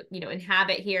or to,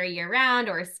 inhabit here year round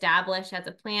or establish as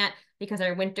a plant because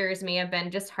our winters may have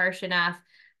been just harsh enough.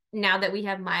 Now that we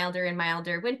have milder and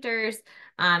milder winters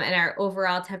and our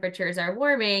overall temperatures are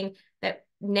warming, that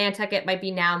Nantucket might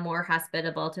be now more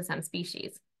hospitable to some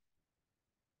species.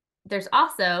 There's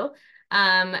also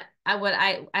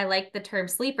I like the term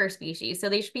sleeper species. So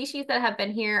these species that have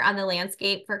been here on the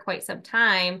landscape for quite some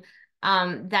time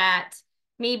that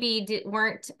maybe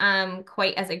weren't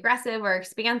quite as aggressive or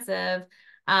expansive,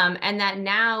 and that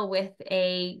now with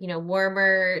a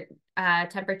warmer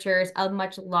temperatures, a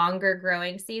much longer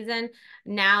growing season,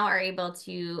 now are able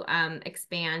to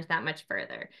expand that much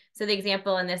further. So the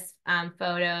example in this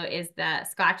photo is the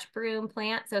Scotch broom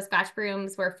plant. So Scotch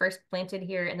brooms were first planted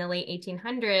here in the late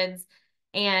 1800s,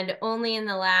 and only in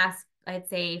the last, I'd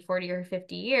say, 40 or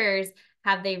 50 years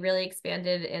have they really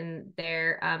expanded in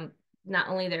their not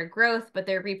only their growth, but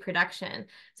their reproduction.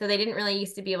 So they didn't really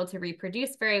used to be able to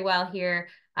reproduce very well here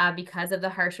because of the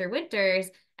harsher winters.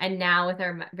 And now with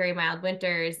our very mild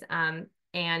winters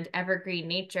and evergreen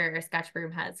nature, Scotch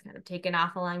broom has kind of taken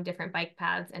off along different bike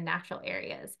paths and natural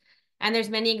areas. And there's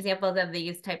many examples of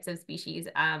these types of species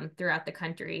throughout the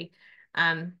country.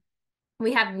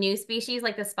 We have new species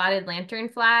like the spotted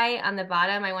lanternfly on the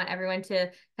bottom. I want everyone to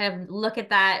kind of look at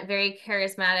that very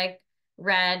charismatic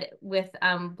red with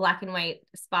black and white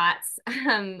spots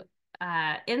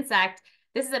insect.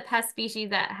 This is a pest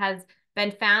species that has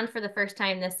been found for the first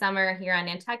time this summer here on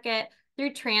Nantucket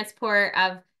through transport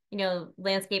of,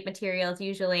 landscape materials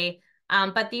usually.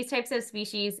 But these types of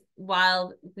species,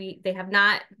 while they have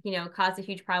not, caused a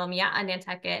huge problem yet on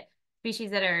Nantucket,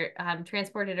 species that are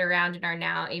transported around and are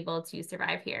now able to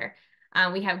survive here.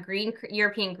 We have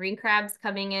European green crabs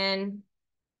coming in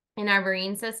our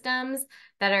marine systems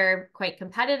that are quite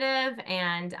competitive.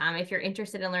 And if you're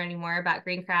interested in learning more about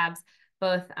green crabs,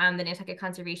 both the Nantucket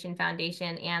Conservation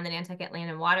Foundation and the Nantucket Land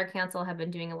and Water Council have been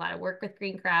doing a lot of work with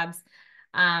green crabs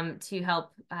to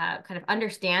help kind of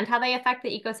understand how they affect the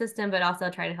ecosystem, but also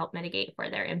try to help mitigate for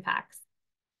their impacts.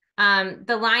 The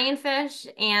lionfish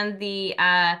and the,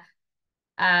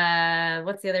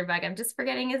 what's the other bug? I'm just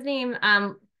forgetting his name.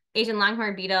 Asian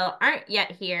longhorn beetle aren't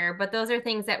yet here, but those are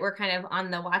things that we're kind of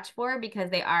on the watch for because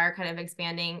they are kind of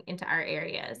expanding into our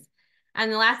areas.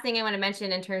 And the last thing I want to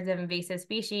mention in terms of invasive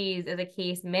species is a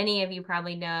case many of you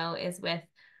probably know is with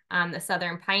the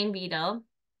southern pine beetle.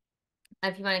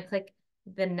 If you want to click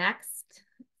the next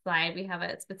slide, we have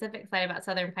a specific slide about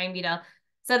southern pine beetle.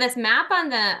 So this map on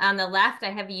the left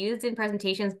I have used in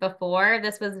presentations before.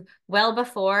 This was well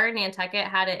before Nantucket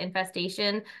had an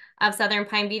infestation of southern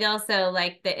pine beetle. So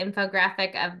like the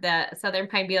infographic of the southern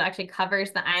pine beetle actually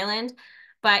covers the island.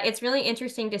 But it's really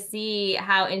interesting to see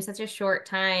how in such a short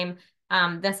time,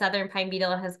 the southern pine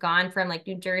beetle has gone from like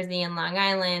New Jersey and Long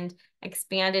Island,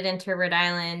 expanded into Rhode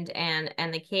Island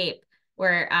and the Cape,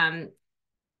 where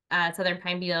southern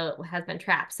pine beetle has been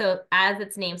trapped. So as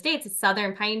its name states,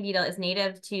 southern pine beetle is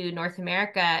native to North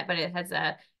America, but it has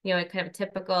a kind of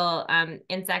typical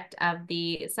insect of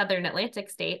the southern Atlantic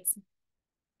states,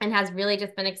 and has really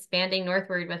just been expanding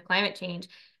northward with climate change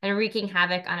and wreaking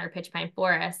havoc on our pitch pine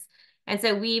forests. And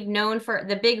so we've known for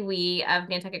the big we of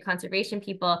Nantucket conservation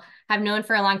people have known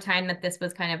for a long time that this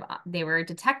was kind of, they were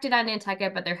detected on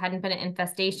Nantucket, but there hadn't been an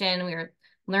infestation. We were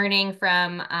learning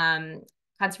from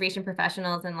conservation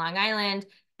professionals in Long Island.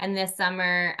 And this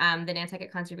summer, the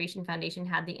Nantucket Conservation Foundation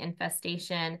had the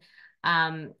infestation.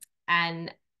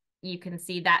 And you can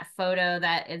see that photo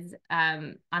that is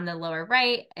on the lower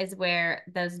right is where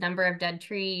those number of dead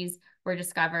trees were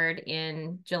discovered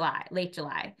in July, late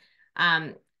July.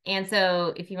 And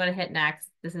so if you want to hit next,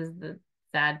 this is the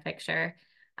sad picture.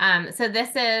 So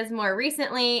this is more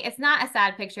recently, it's not a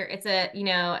sad picture. It's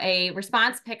a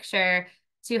response picture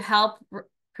to help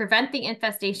prevent the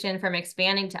infestation from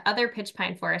expanding to other pitch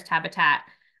pine forest habitat.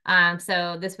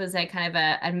 So this was a kind of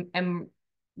a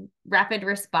rapid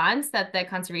response that the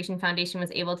Conservation Foundation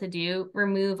was able to do,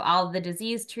 remove all the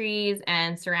diseased trees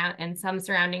and some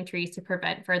surrounding trees to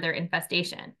prevent further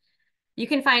infestation. You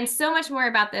can find so much more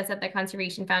about this at the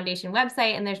Conservation Foundation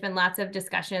website, and there's been lots of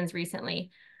discussions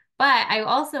recently. But I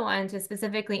also wanted to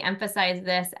specifically emphasize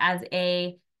this as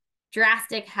a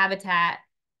drastic habitat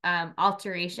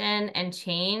alteration and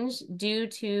change due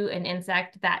to an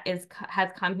insect that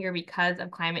has come here because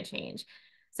of climate change.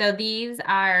 So these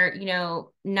are,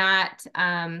 not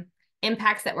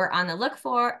impacts that we're on the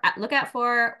lookout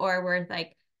for, or we're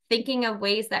like thinking of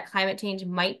ways that climate change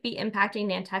might be impacting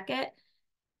Nantucket.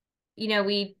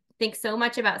 We think so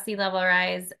much about sea level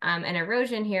rise and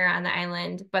erosion here on the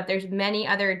island, but there's many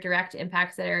other direct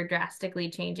impacts that are drastically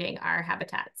changing our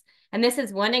habitats. And this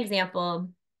is one example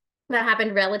that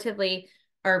happened relatively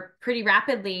or pretty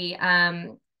rapidly here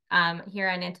on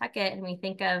Nantucket. And we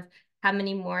think of how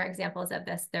many more examples of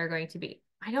this there are going to be.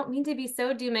 I don't mean to be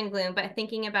so doom and gloom, but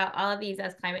thinking about all of these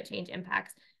as climate change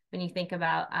impacts when you think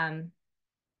about,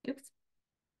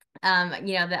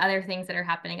 the other things that are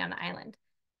happening on the island.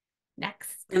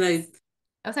 Next. And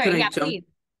Please.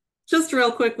 Just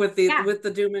real quick with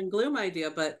the doom and gloom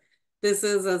idea, but this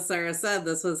is, as Sarah said,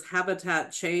 this was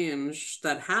habitat change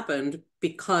that happened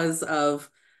because of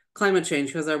climate change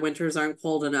because our winters aren't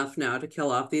cold enough now to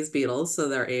kill off these beetles, so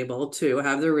they're able to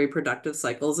have their reproductive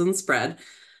cycles and spread.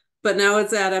 But now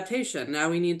it's adaptation. Now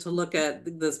we need to look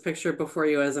at this picture before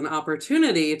you as an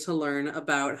opportunity to learn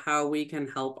about how we can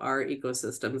help our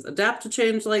ecosystems adapt to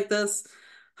change like this.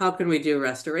 How can we do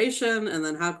restoration? And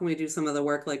then how can we do some of the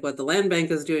work like what the land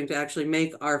bank is doing to actually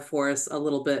make our forests a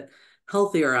little bit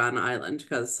healthier on island?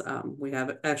 Because we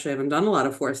haven't done a lot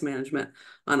of forest management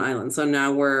on island. So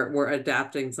now we're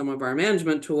adapting some of our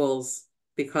management tools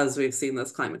because we've seen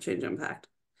this climate change impact.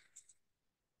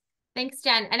 Thanks,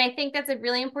 Jen. And I think that's a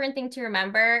really important thing to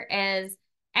remember is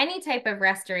any type of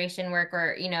restoration work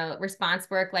or, response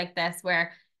work like this,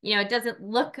 where, it doesn't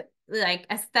look like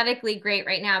aesthetically great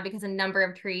right now because a number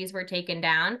of trees were taken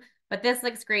down. But this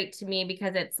looks great to me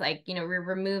because it's like, we're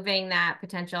removing that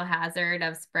potential hazard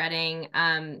of spreading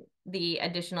the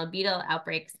additional beetle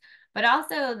outbreaks. But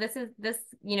also this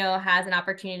has an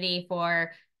opportunity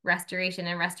for restoration,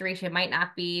 and restoration might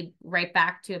not be right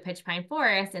back to a pitch pine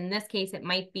forest. In this case, it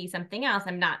might be something else.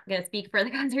 I'm not going to speak for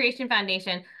the Conservation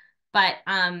Foundation, but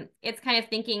it's kind of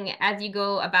thinking as you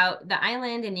go about the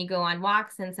island and you go on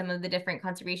walks and some of the different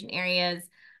conservation areas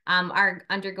are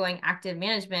undergoing active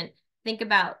management. Think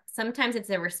about sometimes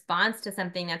it's a response to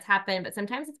something that's happened, but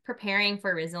sometimes it's preparing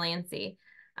for resiliency.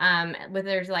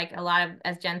 There's like a lot of,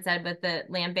 as Jen said, with the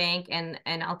land bank and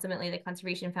ultimately the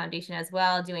Conservation Foundation as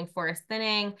well, doing forest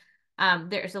thinning.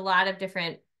 There's a lot of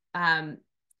different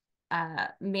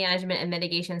management and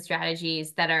mitigation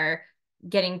strategies that are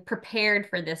getting prepared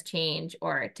for this change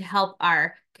or to help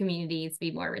our communities be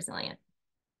more resilient.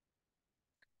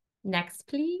 Next,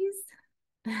 please.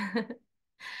 The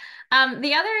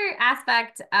other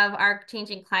aspect of our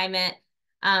changing climate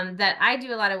that I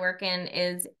do a lot of work in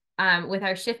is with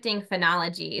our shifting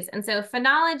phenologies. And so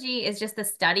phenology is just the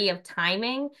study of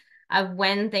timing of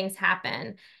when things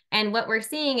happen. And what we're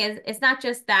seeing is it's not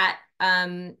just that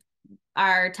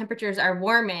our temperatures are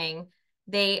warming,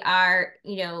 they are,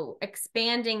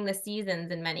 expanding the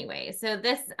seasons in many ways. So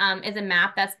this is a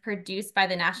map that's produced by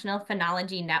the National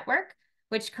Phenology Network,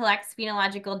 which collects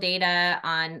phenological data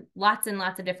on lots and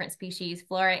lots of different species,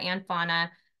 flora and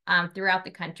fauna, throughout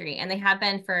the country. And they have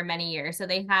been for many years. So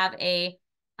they have a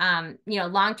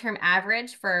long-term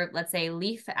average for, let's say,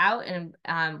 leaf out,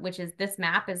 and which is this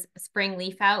map is spring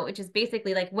leaf out, which is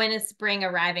basically like when is spring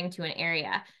arriving to an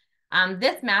area.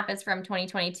 This map is from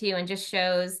 2022 and just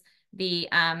shows the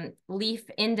leaf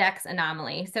index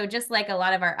anomaly. So just like a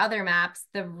lot of our other maps,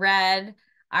 the red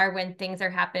are when things are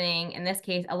happening, in this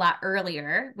case, a lot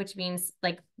earlier, which means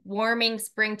like warming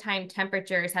springtime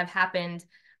temperatures have happened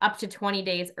up to 20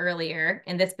 days earlier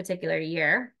in this particular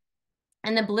year.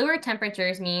 And the bluer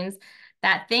temperatures means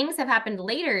that things have happened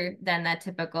later than the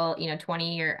typical,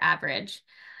 20-year average.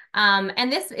 And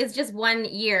this is just 1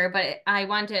 year, but I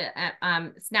want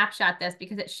to snapshot this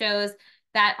because it shows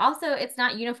that also it's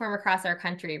not uniform across our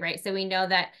country, right? So we know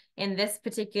that in this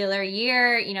particular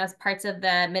year, parts of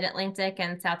the mid-Atlantic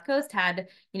and South Coast had,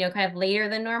 kind of later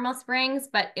than normal springs,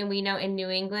 and we know in New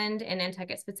England and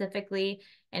Nantucket specifically,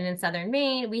 and in Southern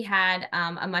Maine, we had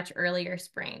a much earlier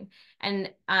spring. And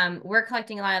we're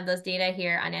collecting a lot of those data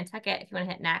here on Nantucket, if you want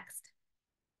to hit next.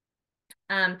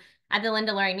 At the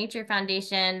Linda Loring Nature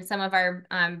Foundation, some of our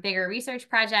bigger research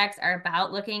projects are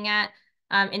about looking at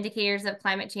indicators of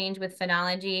climate change with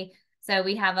phenology. So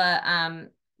we have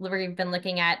we've been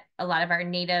looking at a lot of our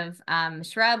native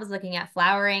shrubs, looking at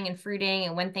flowering and fruiting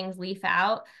and when things leaf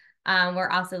out. We're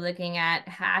also looking at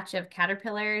hatch of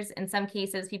caterpillars. In some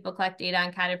cases, people collect data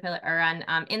on caterpillar or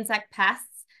on insect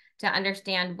pests to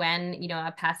understand when,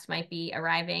 a pest might be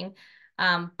arriving.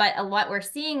 But what we're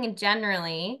seeing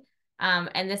generally,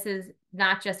 and this is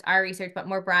not just our research, but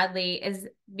more broadly, is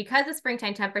because the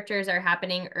springtime temperatures are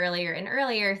happening earlier and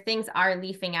earlier, things are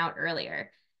leafing out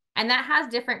earlier. And that has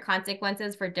different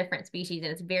consequences for different species,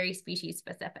 and it's very species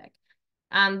specific.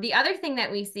 The other thing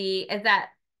that we see is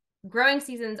that growing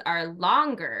seasons are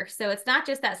longer. So it's not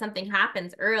just that something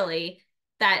happens early,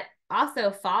 that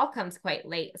also fall comes quite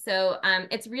late. So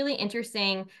it's really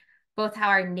interesting both how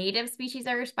our native species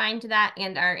are responding to that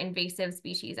and our invasive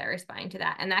species are responding to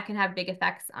that. And that can have big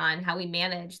effects on how we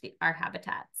manage our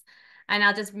habitats. And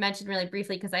I'll just mention really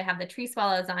briefly, because I have the tree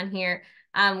swallows on here.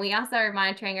 We also are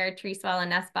monitoring our tree swallow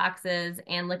nest boxes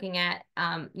and looking at,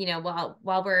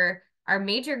 our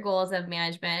major goals of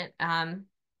management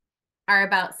are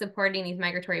about supporting these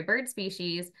migratory bird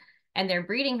species and their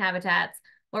breeding habitats.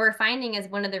 What we're finding is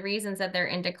one of the reasons that they're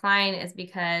in decline is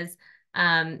because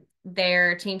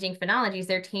they're changing phenologies,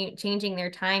 they're changing their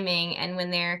timing. And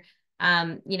when they're,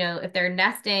 if they're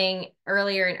nesting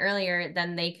earlier and earlier,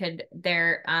 then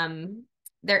their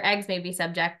their eggs may be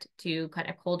subject to kind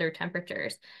of colder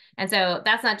temperatures. And so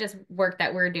that's not just work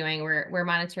that we're doing, we're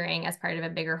monitoring as part of a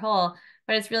bigger whole,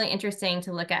 but it's really interesting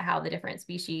to look at how the different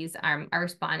species are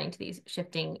responding to these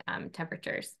shifting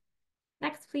temperatures.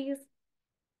 Next, please.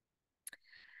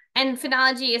 And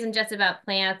phenology isn't just about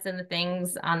plants and the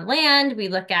things on land. We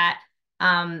look at,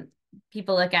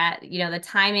 people look at, the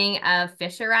timing of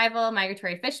fish arrival,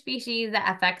 migratory fish species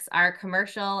that affects our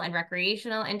commercial and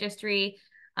recreational industry.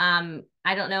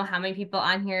 I don't know how many people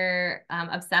on here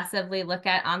obsessively look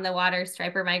at on the water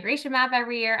striper migration map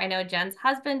every year. I know Jen's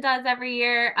husband does every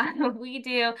year. We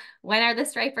do. When are the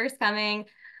stripers coming?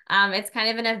 It's kind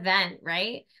of an event,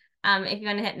 right? If you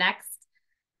want to hit next.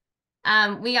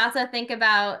 We also think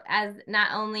about as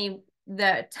not only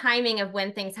the timing of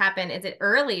when things happen, is it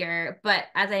earlier, but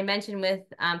as I mentioned with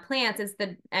plants,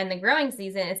 and the growing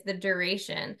season, it's the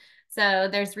duration. So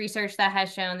there's research that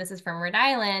has shown, this is from Rhode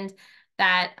Island,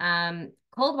 that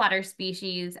cold water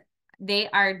species, they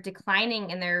are declining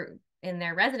in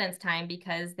their residence time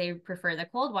because they prefer the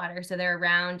cold water. So they're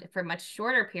around for much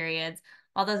shorter periods,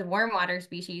 while those warm water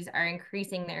species are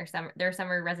increasing their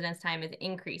summer residence time is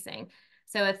increasing.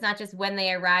 So it's not just when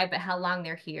they arrive, but how long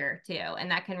they're here too. And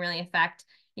that can really affect,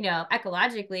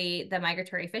 ecologically the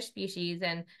migratory fish species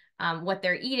and what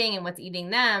they're eating and what's eating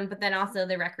them, but then also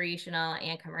the recreational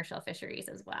and commercial fisheries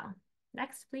as well.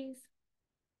 Next, please.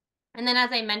 And then, as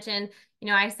I mentioned,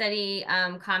 I study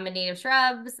common native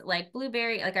shrubs like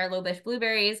blueberry, like our lowbush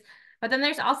blueberries, but then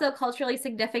there's also culturally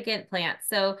significant plants.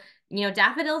 So,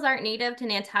 daffodils aren't native to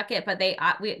Nantucket, but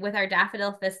with our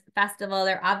daffodil festival,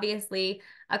 they're obviously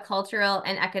a cultural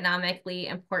and economically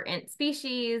important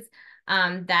species.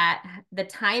 That the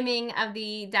timing of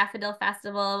the daffodil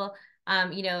festival,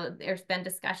 there's been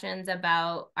discussions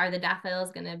about, are the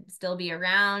daffodils going to still be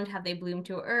around? Have they bloomed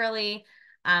too early?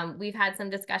 We've had some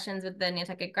discussions with the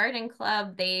Nantucket Garden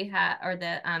Club. They have, or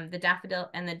the daffodil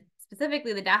and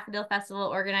specifically the Daffodil Festival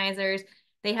organizers.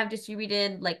 They have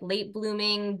distributed like late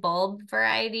blooming bulb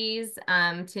varieties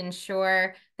to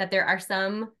ensure that there are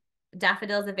some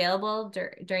daffodils available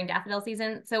during daffodil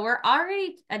season. So we're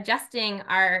already adjusting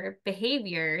our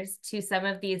behaviors to some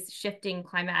of these shifting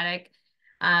climatic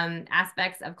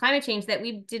aspects of climate change that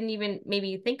we didn't even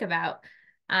maybe think about.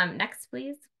 Next,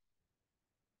 please.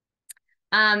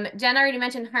 Jen already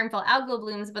mentioned harmful algal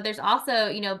blooms, but there's also,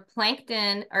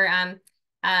 plankton or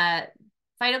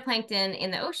phytoplankton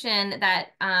in the ocean that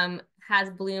has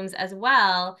blooms as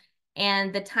well.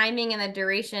 And the timing and the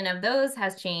duration of those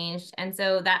has changed. And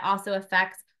so that also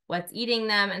affects what's eating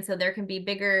them. And so there can be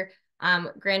bigger,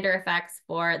 grander effects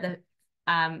for the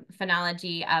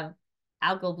phenology of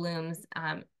algal blooms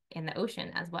in the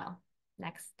ocean as well.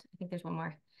 Next, I think there's one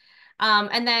more.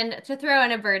 And then to throw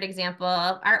in a bird example,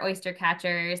 our oyster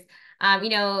catchers.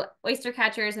 Oyster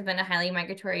catchers have been a highly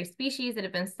migratory species that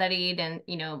have been studied and,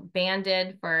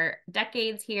 banded for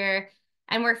decades here.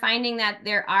 And we're finding that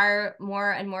there are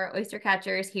more and more oyster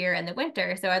catchers here in the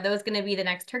winter. So are those going to be the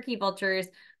next turkey vultures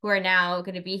who are now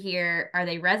going to be here? Are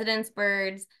they residence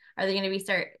birds? Are they going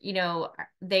to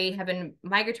they have been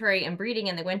migratory and breeding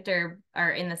in the winter, or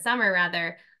in the summer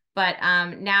rather, but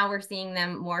now we're seeing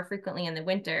them more frequently in the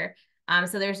winter.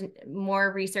 So there's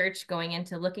more research going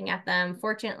into looking at them.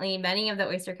 Fortunately, many of the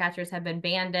oyster catchers have been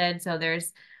banded. So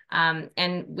there's,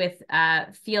 and with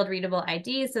field readable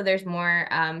IDs, so there's more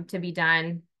to be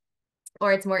done,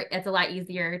 or it's a lot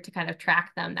easier to kind of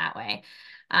track them that way.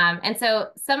 And so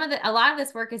a lot of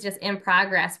this work is just in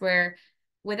progress, where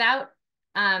without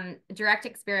direct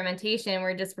experimentation,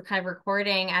 we're kind of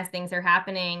recording as things are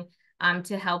happening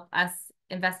to help us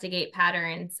investigate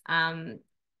patterns on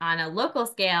a local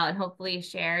scale and hopefully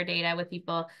share data with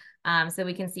people so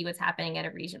we can see what's happening at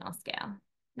a regional scale.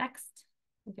 Next,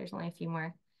 I think there's only a few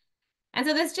more. And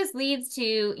so this just leads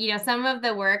to, some of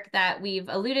the work that we've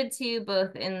alluded to,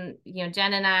 both in,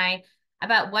 Jen and I,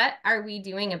 about what are we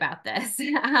doing about this?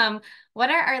 What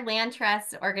are our land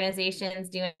trust organizations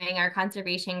doing, our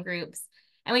conservation groups?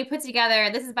 And we put together,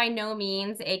 this is by no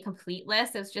means a complete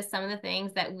list. It's just some of the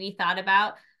things that we thought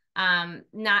about,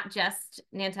 not just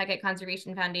Nantucket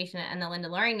Conservation Foundation and the Linda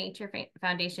Loring Nature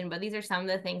Foundation, but these are some of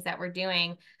the things that we're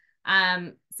doing.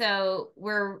 So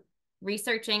we're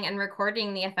researching and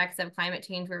recording the effects of climate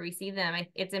change where we see them.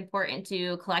 It's important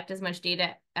to collect as much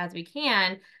data as we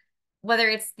can, whether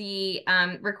it's the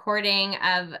recording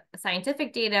of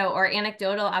scientific data or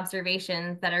anecdotal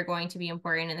observations that are going to be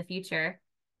important in the future.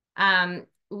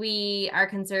 We are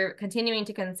continuing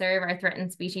to conserve our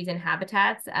threatened species and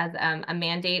habitats as a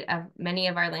mandate of many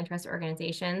of our land trust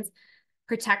organizations.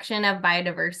 Protection of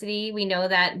biodiversity. We know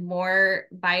that more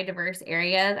biodiverse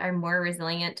areas are more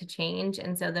resilient to change.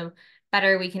 And so the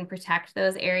better we can protect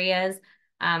those areas,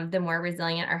 the more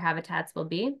resilient our habitats will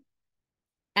be.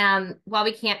 While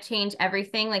we can't change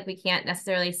everything, like we can't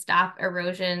necessarily stop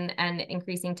erosion and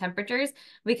increasing temperatures,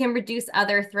 we can reduce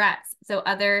other threats. So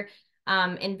other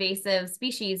invasive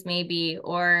species maybe,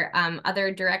 or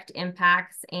other direct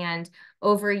impacts and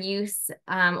overuse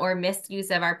or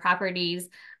misuse of our properties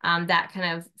that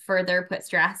kind of further put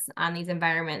stress on these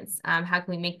environments. How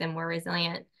can we make them more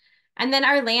resilient? And then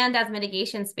our land as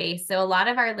mitigation space. So a lot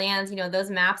of our lands, you know, those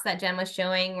maps that Jen was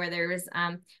showing where there was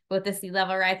both the sea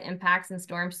level rise impacts and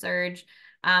storm surge,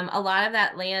 a lot of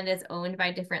that land is owned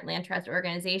by different land trust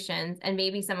organizations. And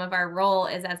maybe some of our role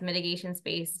is as mitigation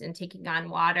space and taking on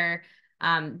water,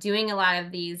 doing a lot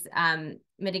of these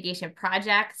mitigation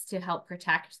projects to help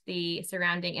protect the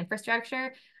surrounding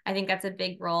infrastructure. I think that's a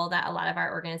big role that a lot of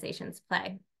our organizations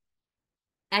play.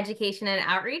 Education and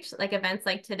outreach, like events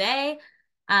like today,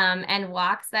 and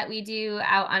walks that we do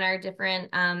out on our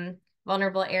different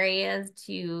vulnerable areas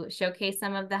to showcase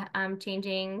some of the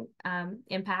changing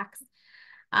impacts.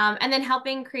 And then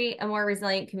helping create a more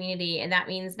resilient community. And that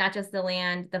means not just the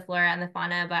land, the flora, and the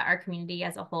fauna, but our community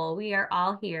as a whole. We are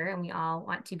all here and we all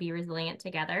want to be resilient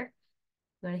together.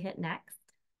 You want to hit next?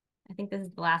 I think this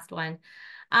is the last one.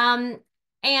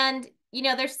 And, you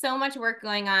know, there's so much work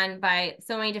going on by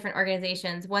so many different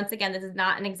organizations. Once again, this is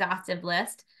not an exhaustive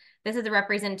list. This is a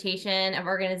representation of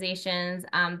organizations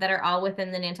that are all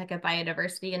within the Nantucket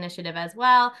Biodiversity Initiative as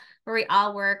well, where we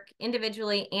all work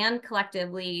individually and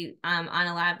collectively on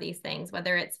a lot of these things,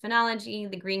 whether it's phenology,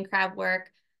 the green crab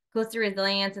work, coastal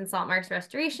resilience and salt marsh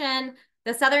restoration,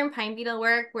 the southern pine beetle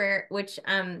work, which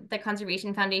the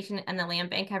Conservation Foundation and the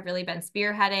Land Bank have really been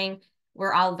spearheading.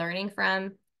 We're all learning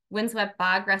from. Windswept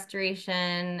bog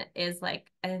restoration is like,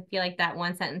 I feel like that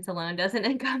one sentence alone doesn't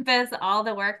encompass all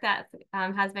the work that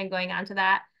has been going on to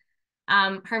that.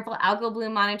 Harmful algal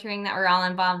bloom monitoring that we're all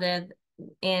involved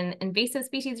in invasive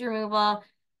species removal,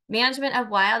 management of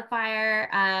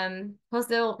wildfire,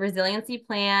 coastal resiliency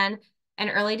plan, and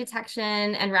early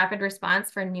detection and rapid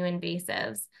response for new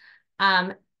invasives.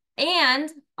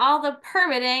 And all the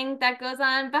permitting that goes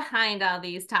on behind all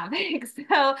these topics.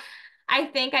 So I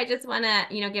think I just want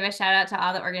to, you know, give a shout out to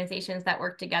all the organizations that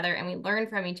work together and we learn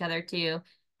from each other too,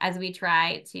 as we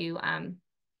try to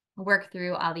work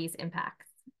through all these impacts.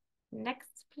 Next,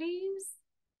 please.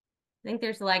 I think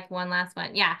there's like one last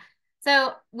one. Yeah.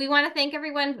 So we want to thank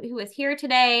everyone who is here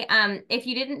today. If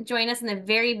you didn't join us in the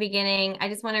very beginning, I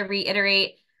just want to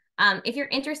reiterate, if you're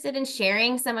interested in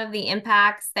sharing some of the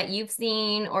impacts that you've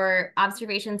seen or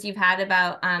observations you've had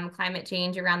about climate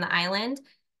change around the island,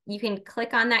 you can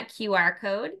click on that QR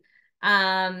code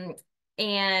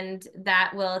and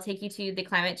that will take you to the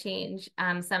Climate Change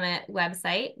Summit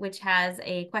website, which has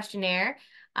a questionnaire,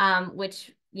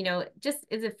 which, you know, just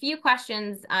is a few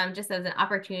questions just as an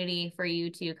opportunity for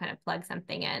you to kind of plug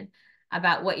something in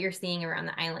about what you're seeing around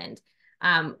the island.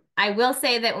 I will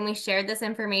say that when we shared this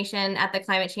information at the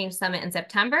Climate Change Summit in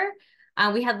September,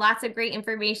 we had lots of great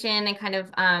information and kind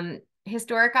of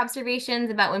historic observations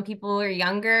about when people were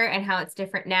younger and how it's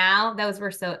different now. Those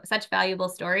were such valuable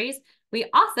stories. We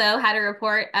also had a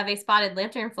report of a spotted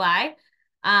lanternfly,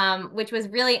 which was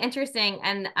really interesting.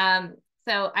 And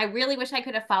so I really wish I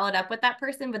could have followed up with that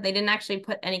person, but they didn't actually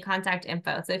put any contact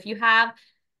info. So if you have,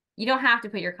 you don't have to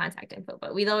put your contact info,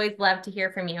 but we'd always love to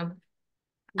hear from you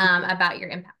about your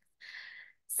impact.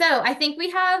 So I think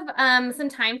we have some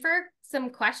time for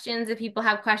some questions if people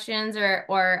have questions or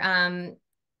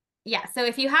yeah, so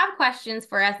if you have questions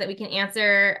for us that we can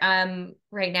answer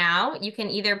right now, you can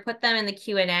either put them in the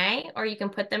Q&A or you can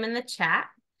put them in the chat.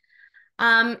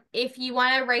 If you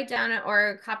want to write down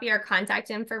or copy our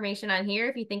contact information on here,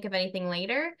 if you think of anything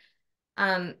later,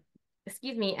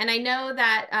 excuse me. And I know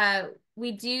that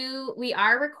we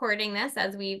are recording this,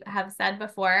 as we have said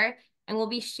before, and we'll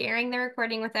be sharing the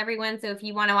recording with everyone. So if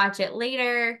you want to watch it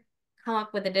later, come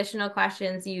up with additional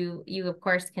questions, you of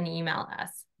course can email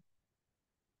us.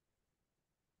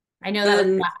 I know that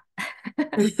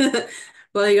was a lot.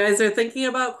 While you guys are thinking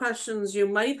about questions you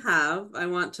might have, I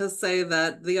want to say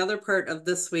that the other part of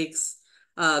this week's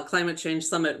Climate Change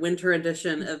Summit Winter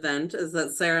Edition event is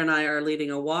that Sarah and I are leading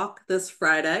a walk this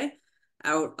Friday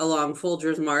out along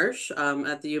Folgers Marsh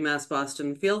at the UMass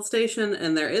Boston Field Station,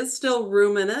 and there is still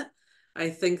room in it. I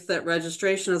think that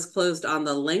registration is closed on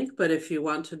the link, but if you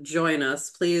want to join us,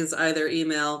 please either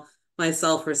email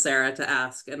myself or Sarah to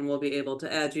ask, and we'll be able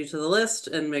to add you to the list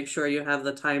and make sure you have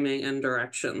the timing and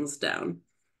directions down.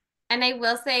 And I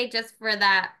will say, just for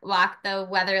that walk, the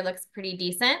weather looks pretty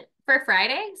decent for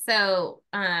Friday. So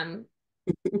and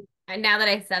now that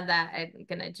I said that, I'm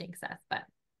gonna jinx us, but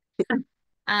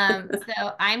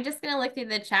So I'm just gonna look through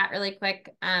the chat really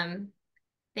quick.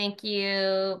 Thank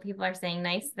you. People are saying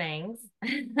nice things.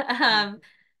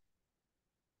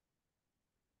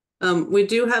 We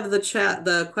do have the chat,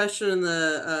 the question and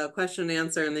the question and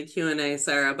answer in the Q&A,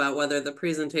 Sarah, about whether the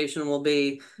presentation will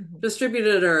be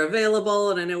distributed or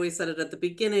available. And I know we said it at the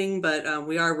beginning, but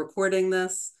we are recording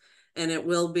this and it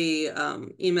will be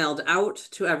emailed out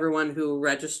to everyone who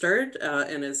registered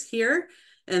and is here.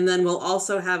 And then we'll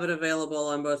also have it available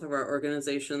on both of our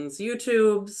organizations'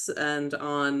 YouTubes and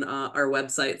on our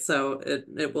website. So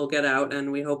it will get out,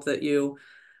 and we hope that you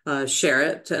share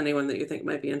it to anyone that you think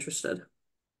might be interested.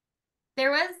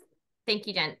 Thank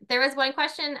you, Jen. There was one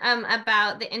question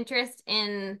about the interest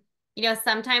in,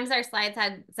 sometimes our slides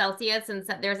had Celsius and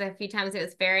so there's a few times it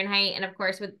was Fahrenheit. And of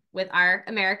course, with our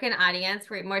American audience,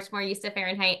 we're much more used to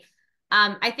Fahrenheit.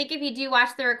 I think if you do watch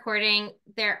the recording,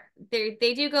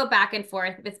 they do go back and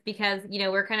forth. It's because,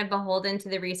 we're kind of beholden to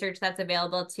the research that's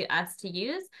available to us to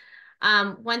use.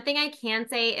 One thing I can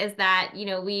say is that,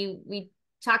 we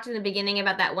talked in the beginning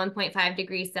about that 1.5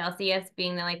 degrees Celsius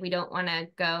being the, we don't want to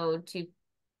go to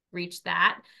reach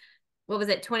that. What was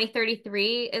it?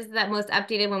 2033 is that most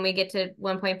updated when we get to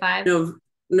 1.5? No,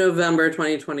 November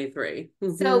 2023.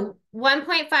 So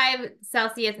 1.5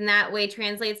 Celsius in that way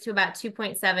translates to about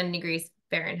 2.7 degrees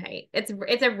Fahrenheit. It's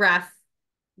a rough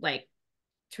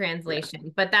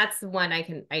translation, but that's the one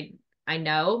I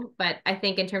know, but I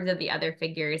think in terms of the other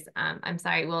figures, I'm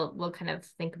sorry, we'll kind of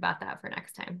think about that for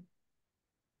next time.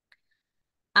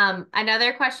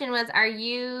 Another question was,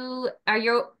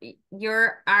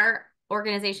 our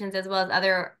organizations as well as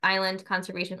other island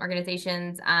conservation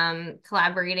organizations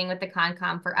collaborating with the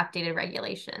CONCOM for updated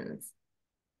regulations?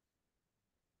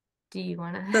 Do you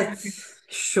want to?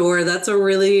 Sure, that's a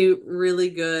really, really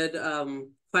good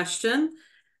question.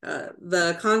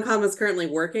 The CONCOM is currently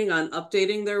working on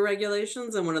updating their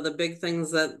regulations, and one of the big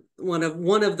things that one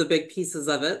of the big pieces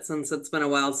of it, since it's been a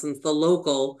while since the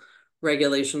local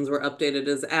regulations were updated,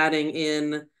 is adding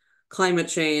in climate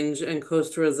change and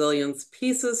coastal resilience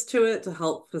pieces to it to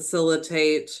help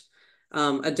facilitate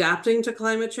adapting to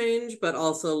climate change, but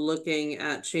also looking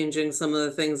at changing some of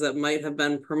the things that might have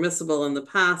been permissible in the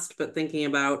past, but thinking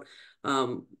about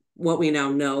what we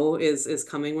now know is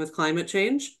coming with climate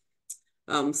change.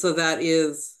 So that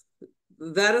is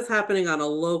happening on a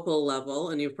local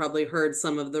level, and you've probably heard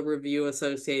some of the review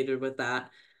associated with that.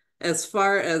 As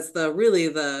far as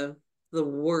the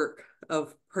work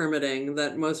of permitting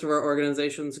that most of our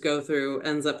organizations go through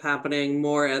ends up happening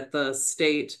more at the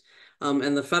state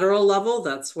and the federal level.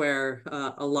 That's where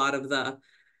a lot of the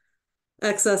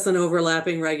excess and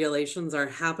overlapping regulations are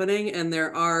happening. And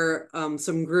there are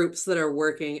some groups that are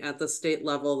working at the state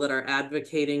level that are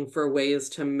advocating for ways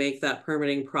to make that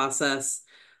permitting process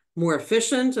more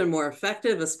efficient and more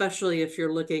effective, especially if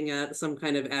you're looking at some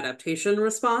kind of adaptation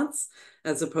response,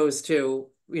 as opposed to,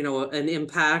 an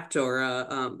impact or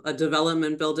a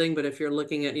development building. But if you're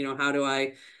looking at, how do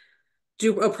I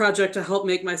do a project to help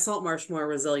make my salt marsh more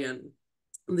resilient?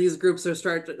 These groups are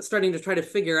starting to try to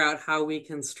figure out how we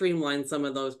can streamline some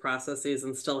of those processes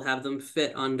and still have them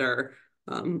fit under,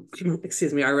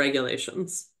 our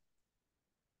regulations.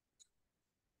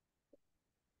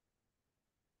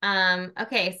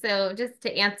 Okay, so just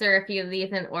to answer a few of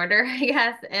these in order, I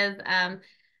guess, is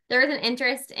there is an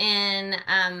interest in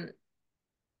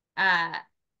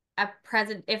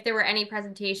if there were any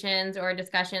presentations or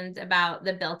discussions about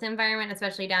the built environment,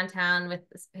 especially downtown with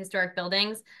historic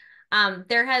buildings. Jen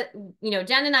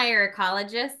and I are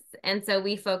ecologists, and so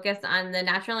we focus on the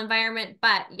natural environment,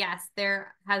 but yes,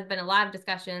 there has been a lot of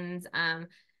discussions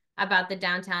about the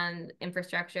downtown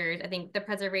infrastructures. I think the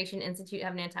Preservation Institute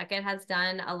of Nantucket has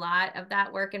done a lot of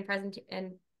that work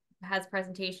and has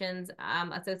presentations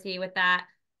associated with that.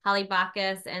 Holly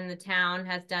Bacchus and the town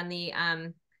has done the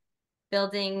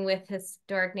building with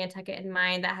historic Nantucket in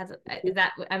mind. That has, is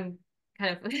that, I'm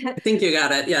kind of I think you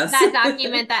got it. Yes. That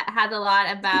document that has a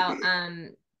lot about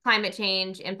climate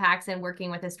change impacts and working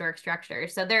with historic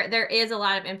structures. So there is a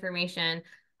lot of information.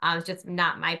 It's just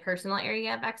not my personal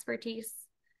area of expertise.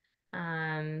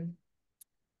 Let's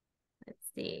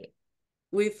see.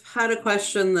 We've had a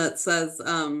question that says,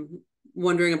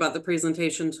 wondering about the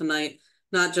presentation tonight,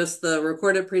 not just the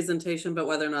recorded presentation, but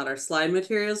whether or not our slide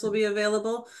materials will be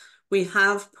available. We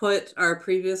have put our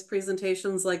previous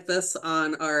presentations like this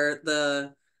on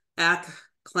the AC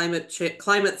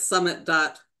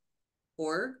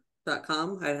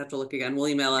climatesummit.org.com. I'd have to look again. We'll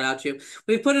email it out to you.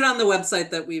 We've put it on the website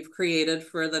that we've created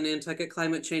for the Nantucket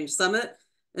Climate Change Summit.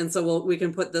 And so we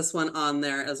can put this one on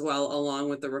there as well, along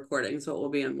with the recording. So it will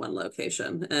be in one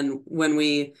location. And when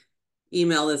we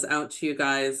email this out to you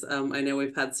guys. I know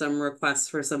we've had some requests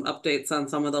for some updates on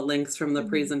some of the links from the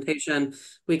presentation.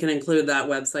 We can include that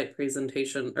website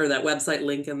presentation or that website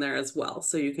link in there as well,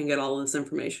 so you can get all this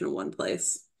information in one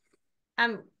place.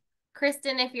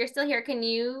 Kristen, if you're still here, can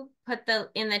you put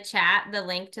in the chat the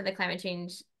link to the Climate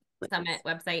Change Summit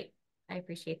website? I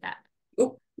appreciate that.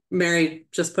 Oh, Mary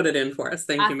just put it in for us.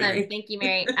 Thank you, Mary. Thank you,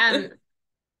 Mary.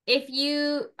 If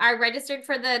you are registered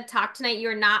for the talk tonight,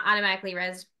 you're not automatically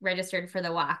registered for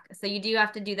the walk. So you do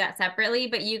have to do that separately,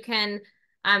 but you can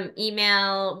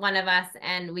email one of us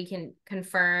and we can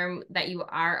confirm that you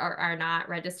are or are not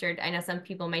registered. I know some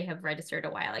people may have registered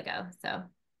a while ago. So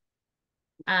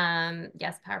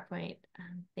yes, PowerPoint.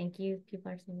 Thank you.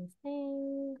 People are saying these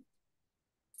things.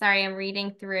 Sorry, I'm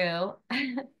reading through.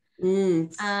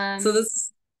 So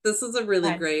this is a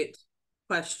really great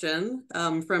question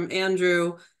from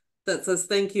Andrew that says,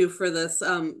 thank you for this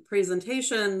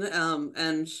presentation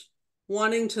and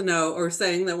wanting to know, or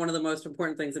saying that one of the most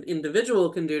important things an individual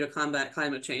can do to combat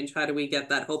climate change, how do we get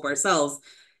that hope ourselves,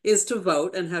 is to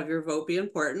vote and have your vote be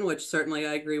important, which certainly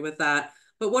I agree with that.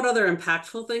 But what other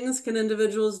impactful things can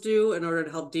individuals do in order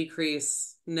to help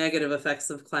decrease negative effects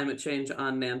of climate change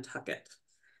on Nantucket?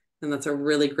 And that's a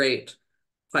really great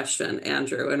question,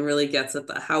 Andrew, and really gets at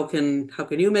the how can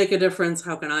you make a difference?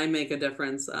 How can I make a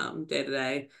difference day to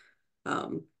day?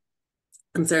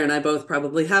 And Sarah and I both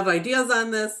probably have ideas on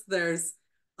this. There's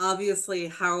obviously,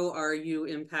 how are you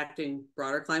impacting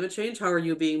broader climate change? How are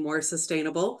you being more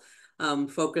sustainable?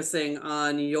 Focusing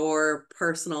on your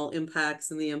personal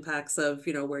impacts and the impacts of,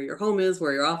 where your home is,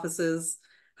 where your office is,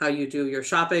 how you do your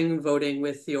shopping, voting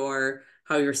with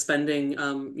how you're spending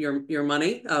your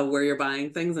money, where you're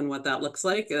buying things and what that looks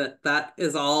like.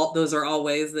 Those are all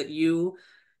ways that you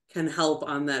can help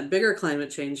on that bigger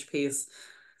climate change piece.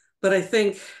 But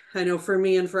I know for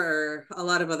me and for a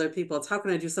lot of other people, it's how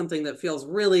can I do something that feels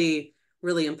really,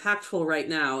 really impactful right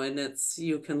now? And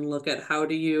you can look at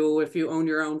if you own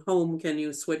your own home, can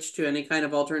you switch to any kind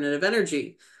of alternative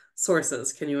energy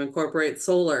sources? Can you incorporate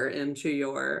solar into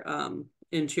your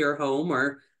home,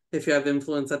 or if you have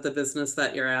influence at the business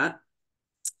that you're at?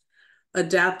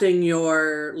 Adapting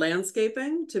your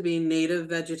landscaping to be native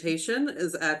vegetation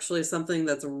is actually something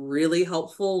that's really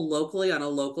helpful locally on a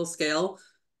local scale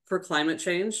for climate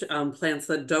change. Plants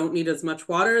that don't need as much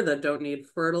water, that don't need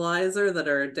fertilizer, that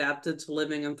are adapted to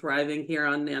living and thriving here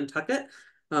on Nantucket.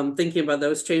 Thinking about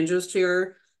those changes to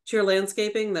your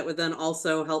landscaping that would then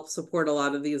also help support a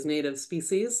lot of these native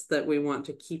species that we want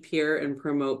to keep here and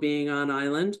promote being on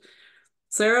island.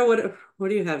 Sarah, what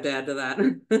do you have to add to that?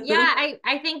 Yeah,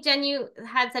 I think Jen, you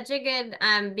had such a good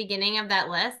beginning of that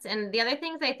list. And the other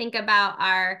things I think about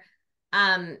are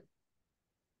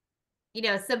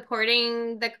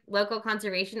supporting the local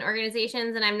conservation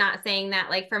organizations. And I'm not saying that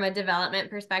like from a development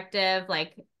perspective,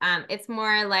 like it's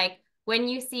more like when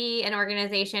you see an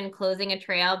organization closing a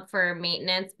trail for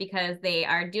maintenance because they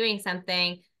are doing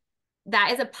something,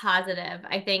 that is a positive.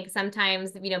 I think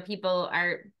sometimes, people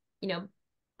are,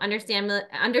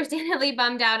 understandably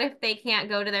bummed out if they can't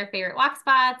go to their favorite walk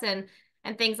spots and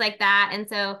things like that. And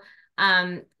so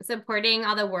supporting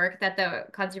all the work that the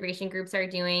conservation groups are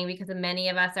doing, because many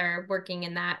of us are working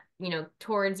in that,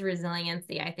 towards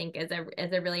resiliency, I think is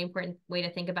a really important way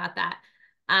to think about that.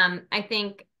 I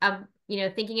think,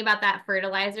 thinking about that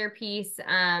fertilizer piece,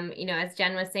 as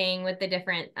Jen was saying, with the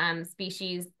different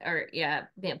species or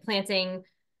planting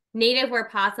native where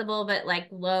possible, but like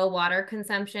low water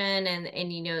consumption and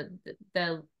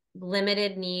the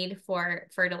limited need for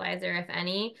fertilizer, if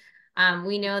any.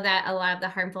 We know that a lot of the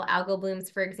harmful algal blooms,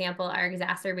 for example, are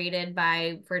exacerbated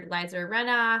by fertilizer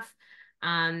runoff.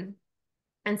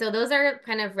 And so those are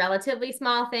kind of relatively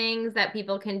small things that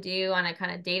people can do on a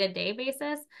kind of day-to-day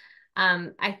basis.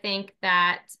 I think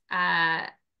that,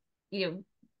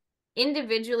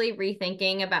 individually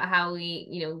rethinking about how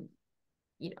we,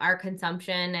 our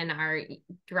consumption and our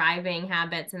driving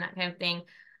habits and that kind of thing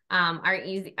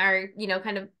are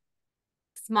kind of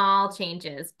small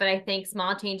changes. But I think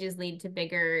small changes lead to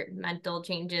bigger mental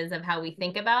changes of how we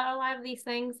think about a lot of these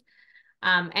things.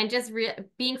 And just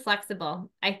being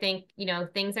flexible. I think,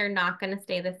 things are not going to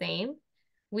stay the same.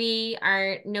 We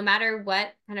are, no matter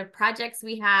what kind of projects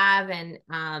we have and,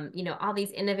 all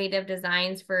these innovative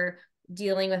designs for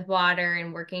dealing with water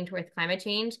and working towards climate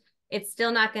change, it's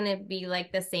still not going to be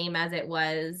like the same as it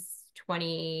was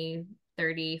 20,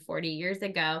 30, 40 years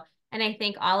ago. And I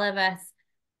think all of us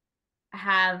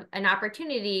have an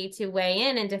opportunity to weigh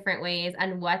in different ways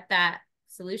on what that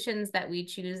solutions that we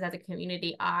choose as a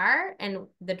community are and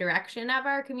the direction of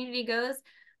our community goes.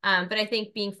 But I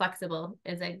think being flexible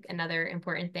is another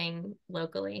important thing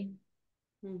locally.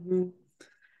 Mm-hmm.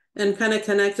 And kind of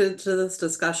connected to this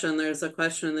discussion, there's a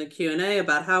question in the Q&A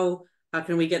about how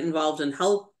can we get involved and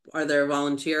help? Are there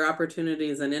volunteer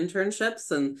opportunities and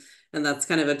internships? And that's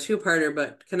kind of a two-parter,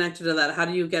 but connected to that, how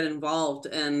do you get involved?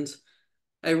 And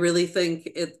I really think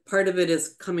part of it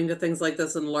is coming to things like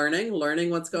this and learning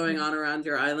what's going on around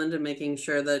your island and making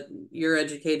sure that you're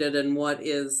educated in what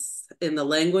is in the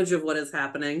language of what is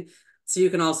happening. So you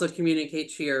can also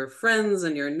communicate to your friends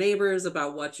and your neighbors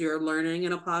about what you're learning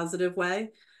in a positive way.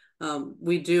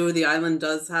 The island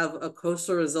does have a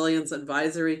coastal resilience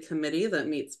advisory committee that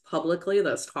meets publicly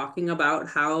that's talking about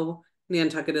how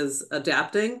Nantucket is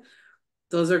adapting.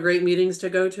 Those are great meetings to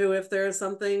go to if there's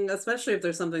something, especially if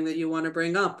there's something that you want to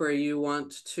bring up or you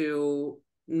want to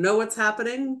know what's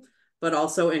happening, but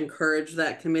also encourage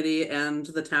that committee and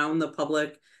the town, the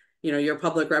public, your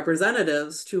public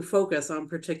representatives to focus on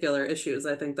particular issues.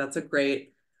 I think that's a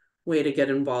great way to get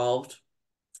involved.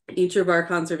 Each of our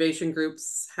conservation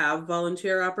groups have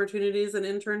volunteer opportunities and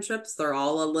internships. They're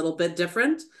all a little bit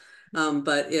different.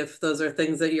 But if those are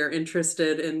things that you're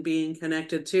interested in being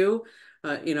connected to,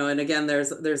 and again,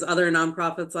 there's other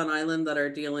nonprofits on island that are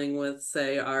dealing with,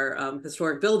 say, our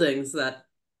historic buildings that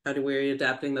how do we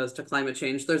adapting those to climate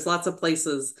change? There's lots of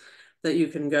places that you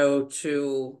can go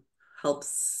to help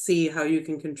see how you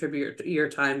can contribute your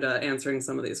time to answering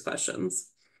some of these questions.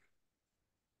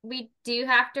 We do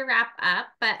have to wrap up,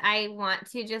 but I want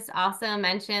to just also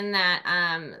mention that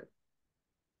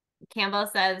Campbell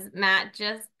says Matt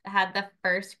just had the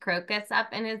first crocus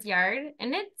up in his yard,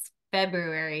 and it's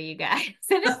February, you guys.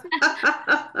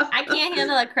 I can't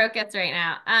handle a crocus right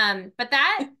now.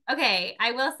 Okay,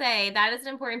 I will say that is an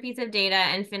important piece of data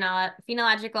and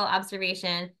phenological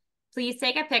observation. Please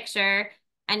take a picture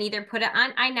and either put it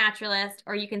on iNaturalist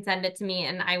or you can send it to me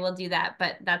and I will do that.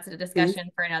 But that's a discussion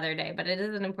for another day, but it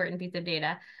is an important piece of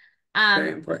data.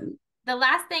 Very important. The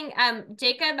last thing,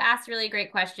 Jacob asked a really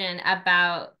great question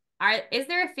about, is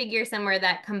there a figure somewhere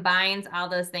that combines all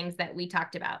those things that we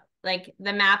talked about? Like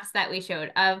the maps that we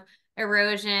showed of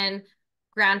erosion,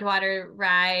 groundwater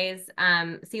rise,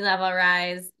 sea level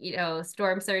rise,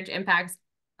 storm surge impacts.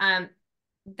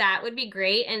 That would be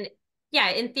great. And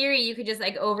yeah, in theory, you could just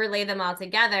like overlay them all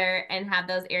together and have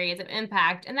those areas of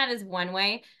impact. And that is one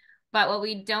way. But what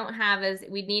we don't have is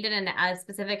we needed a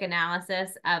specific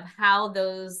analysis of how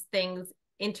those things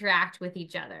interact with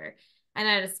each other. And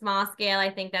at a small scale,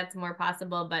 I think that's more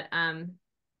possible, but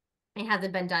it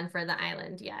hasn't been done for the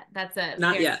island yet. That's a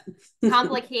not yet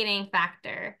complicating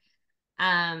factor.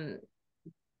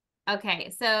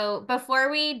 Okay, so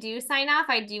before we do sign off,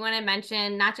 I do want to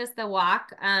mention not just the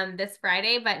walk this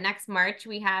Friday, but next March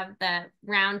we have the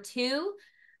round 2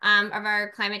 of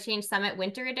our Climate Change Summit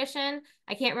Winter Edition.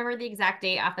 I can't remember the exact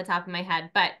date off the top of my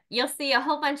head, but you'll see a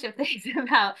whole bunch of things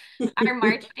about our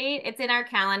March date. It's in our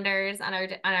calendars on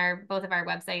our both of our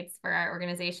websites for our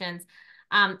organizations.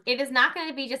 It is not going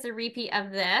to be just a repeat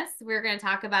of this. We're going to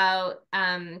talk about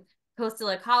coastal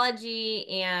ecology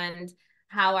and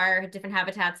how our different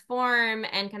habitats form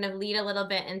and kind of lead a little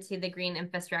bit into the green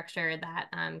infrastructure that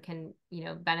can,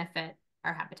 benefit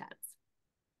our habitats.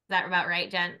 Is that about right,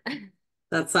 Jen?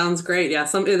 That sounds great. Yeah,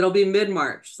 it'll be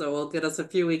mid-March, so we'll get us a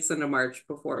few weeks into March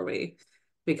before we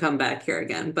come back here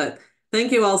again. But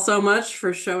thank you all so much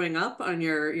for showing up on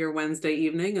your Wednesday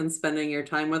evening and spending your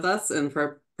time with us and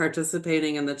for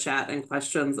participating in the chat and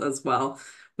questions as well.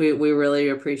 We really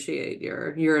appreciate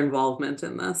your involvement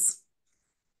in this.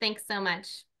 Thanks so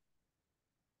much.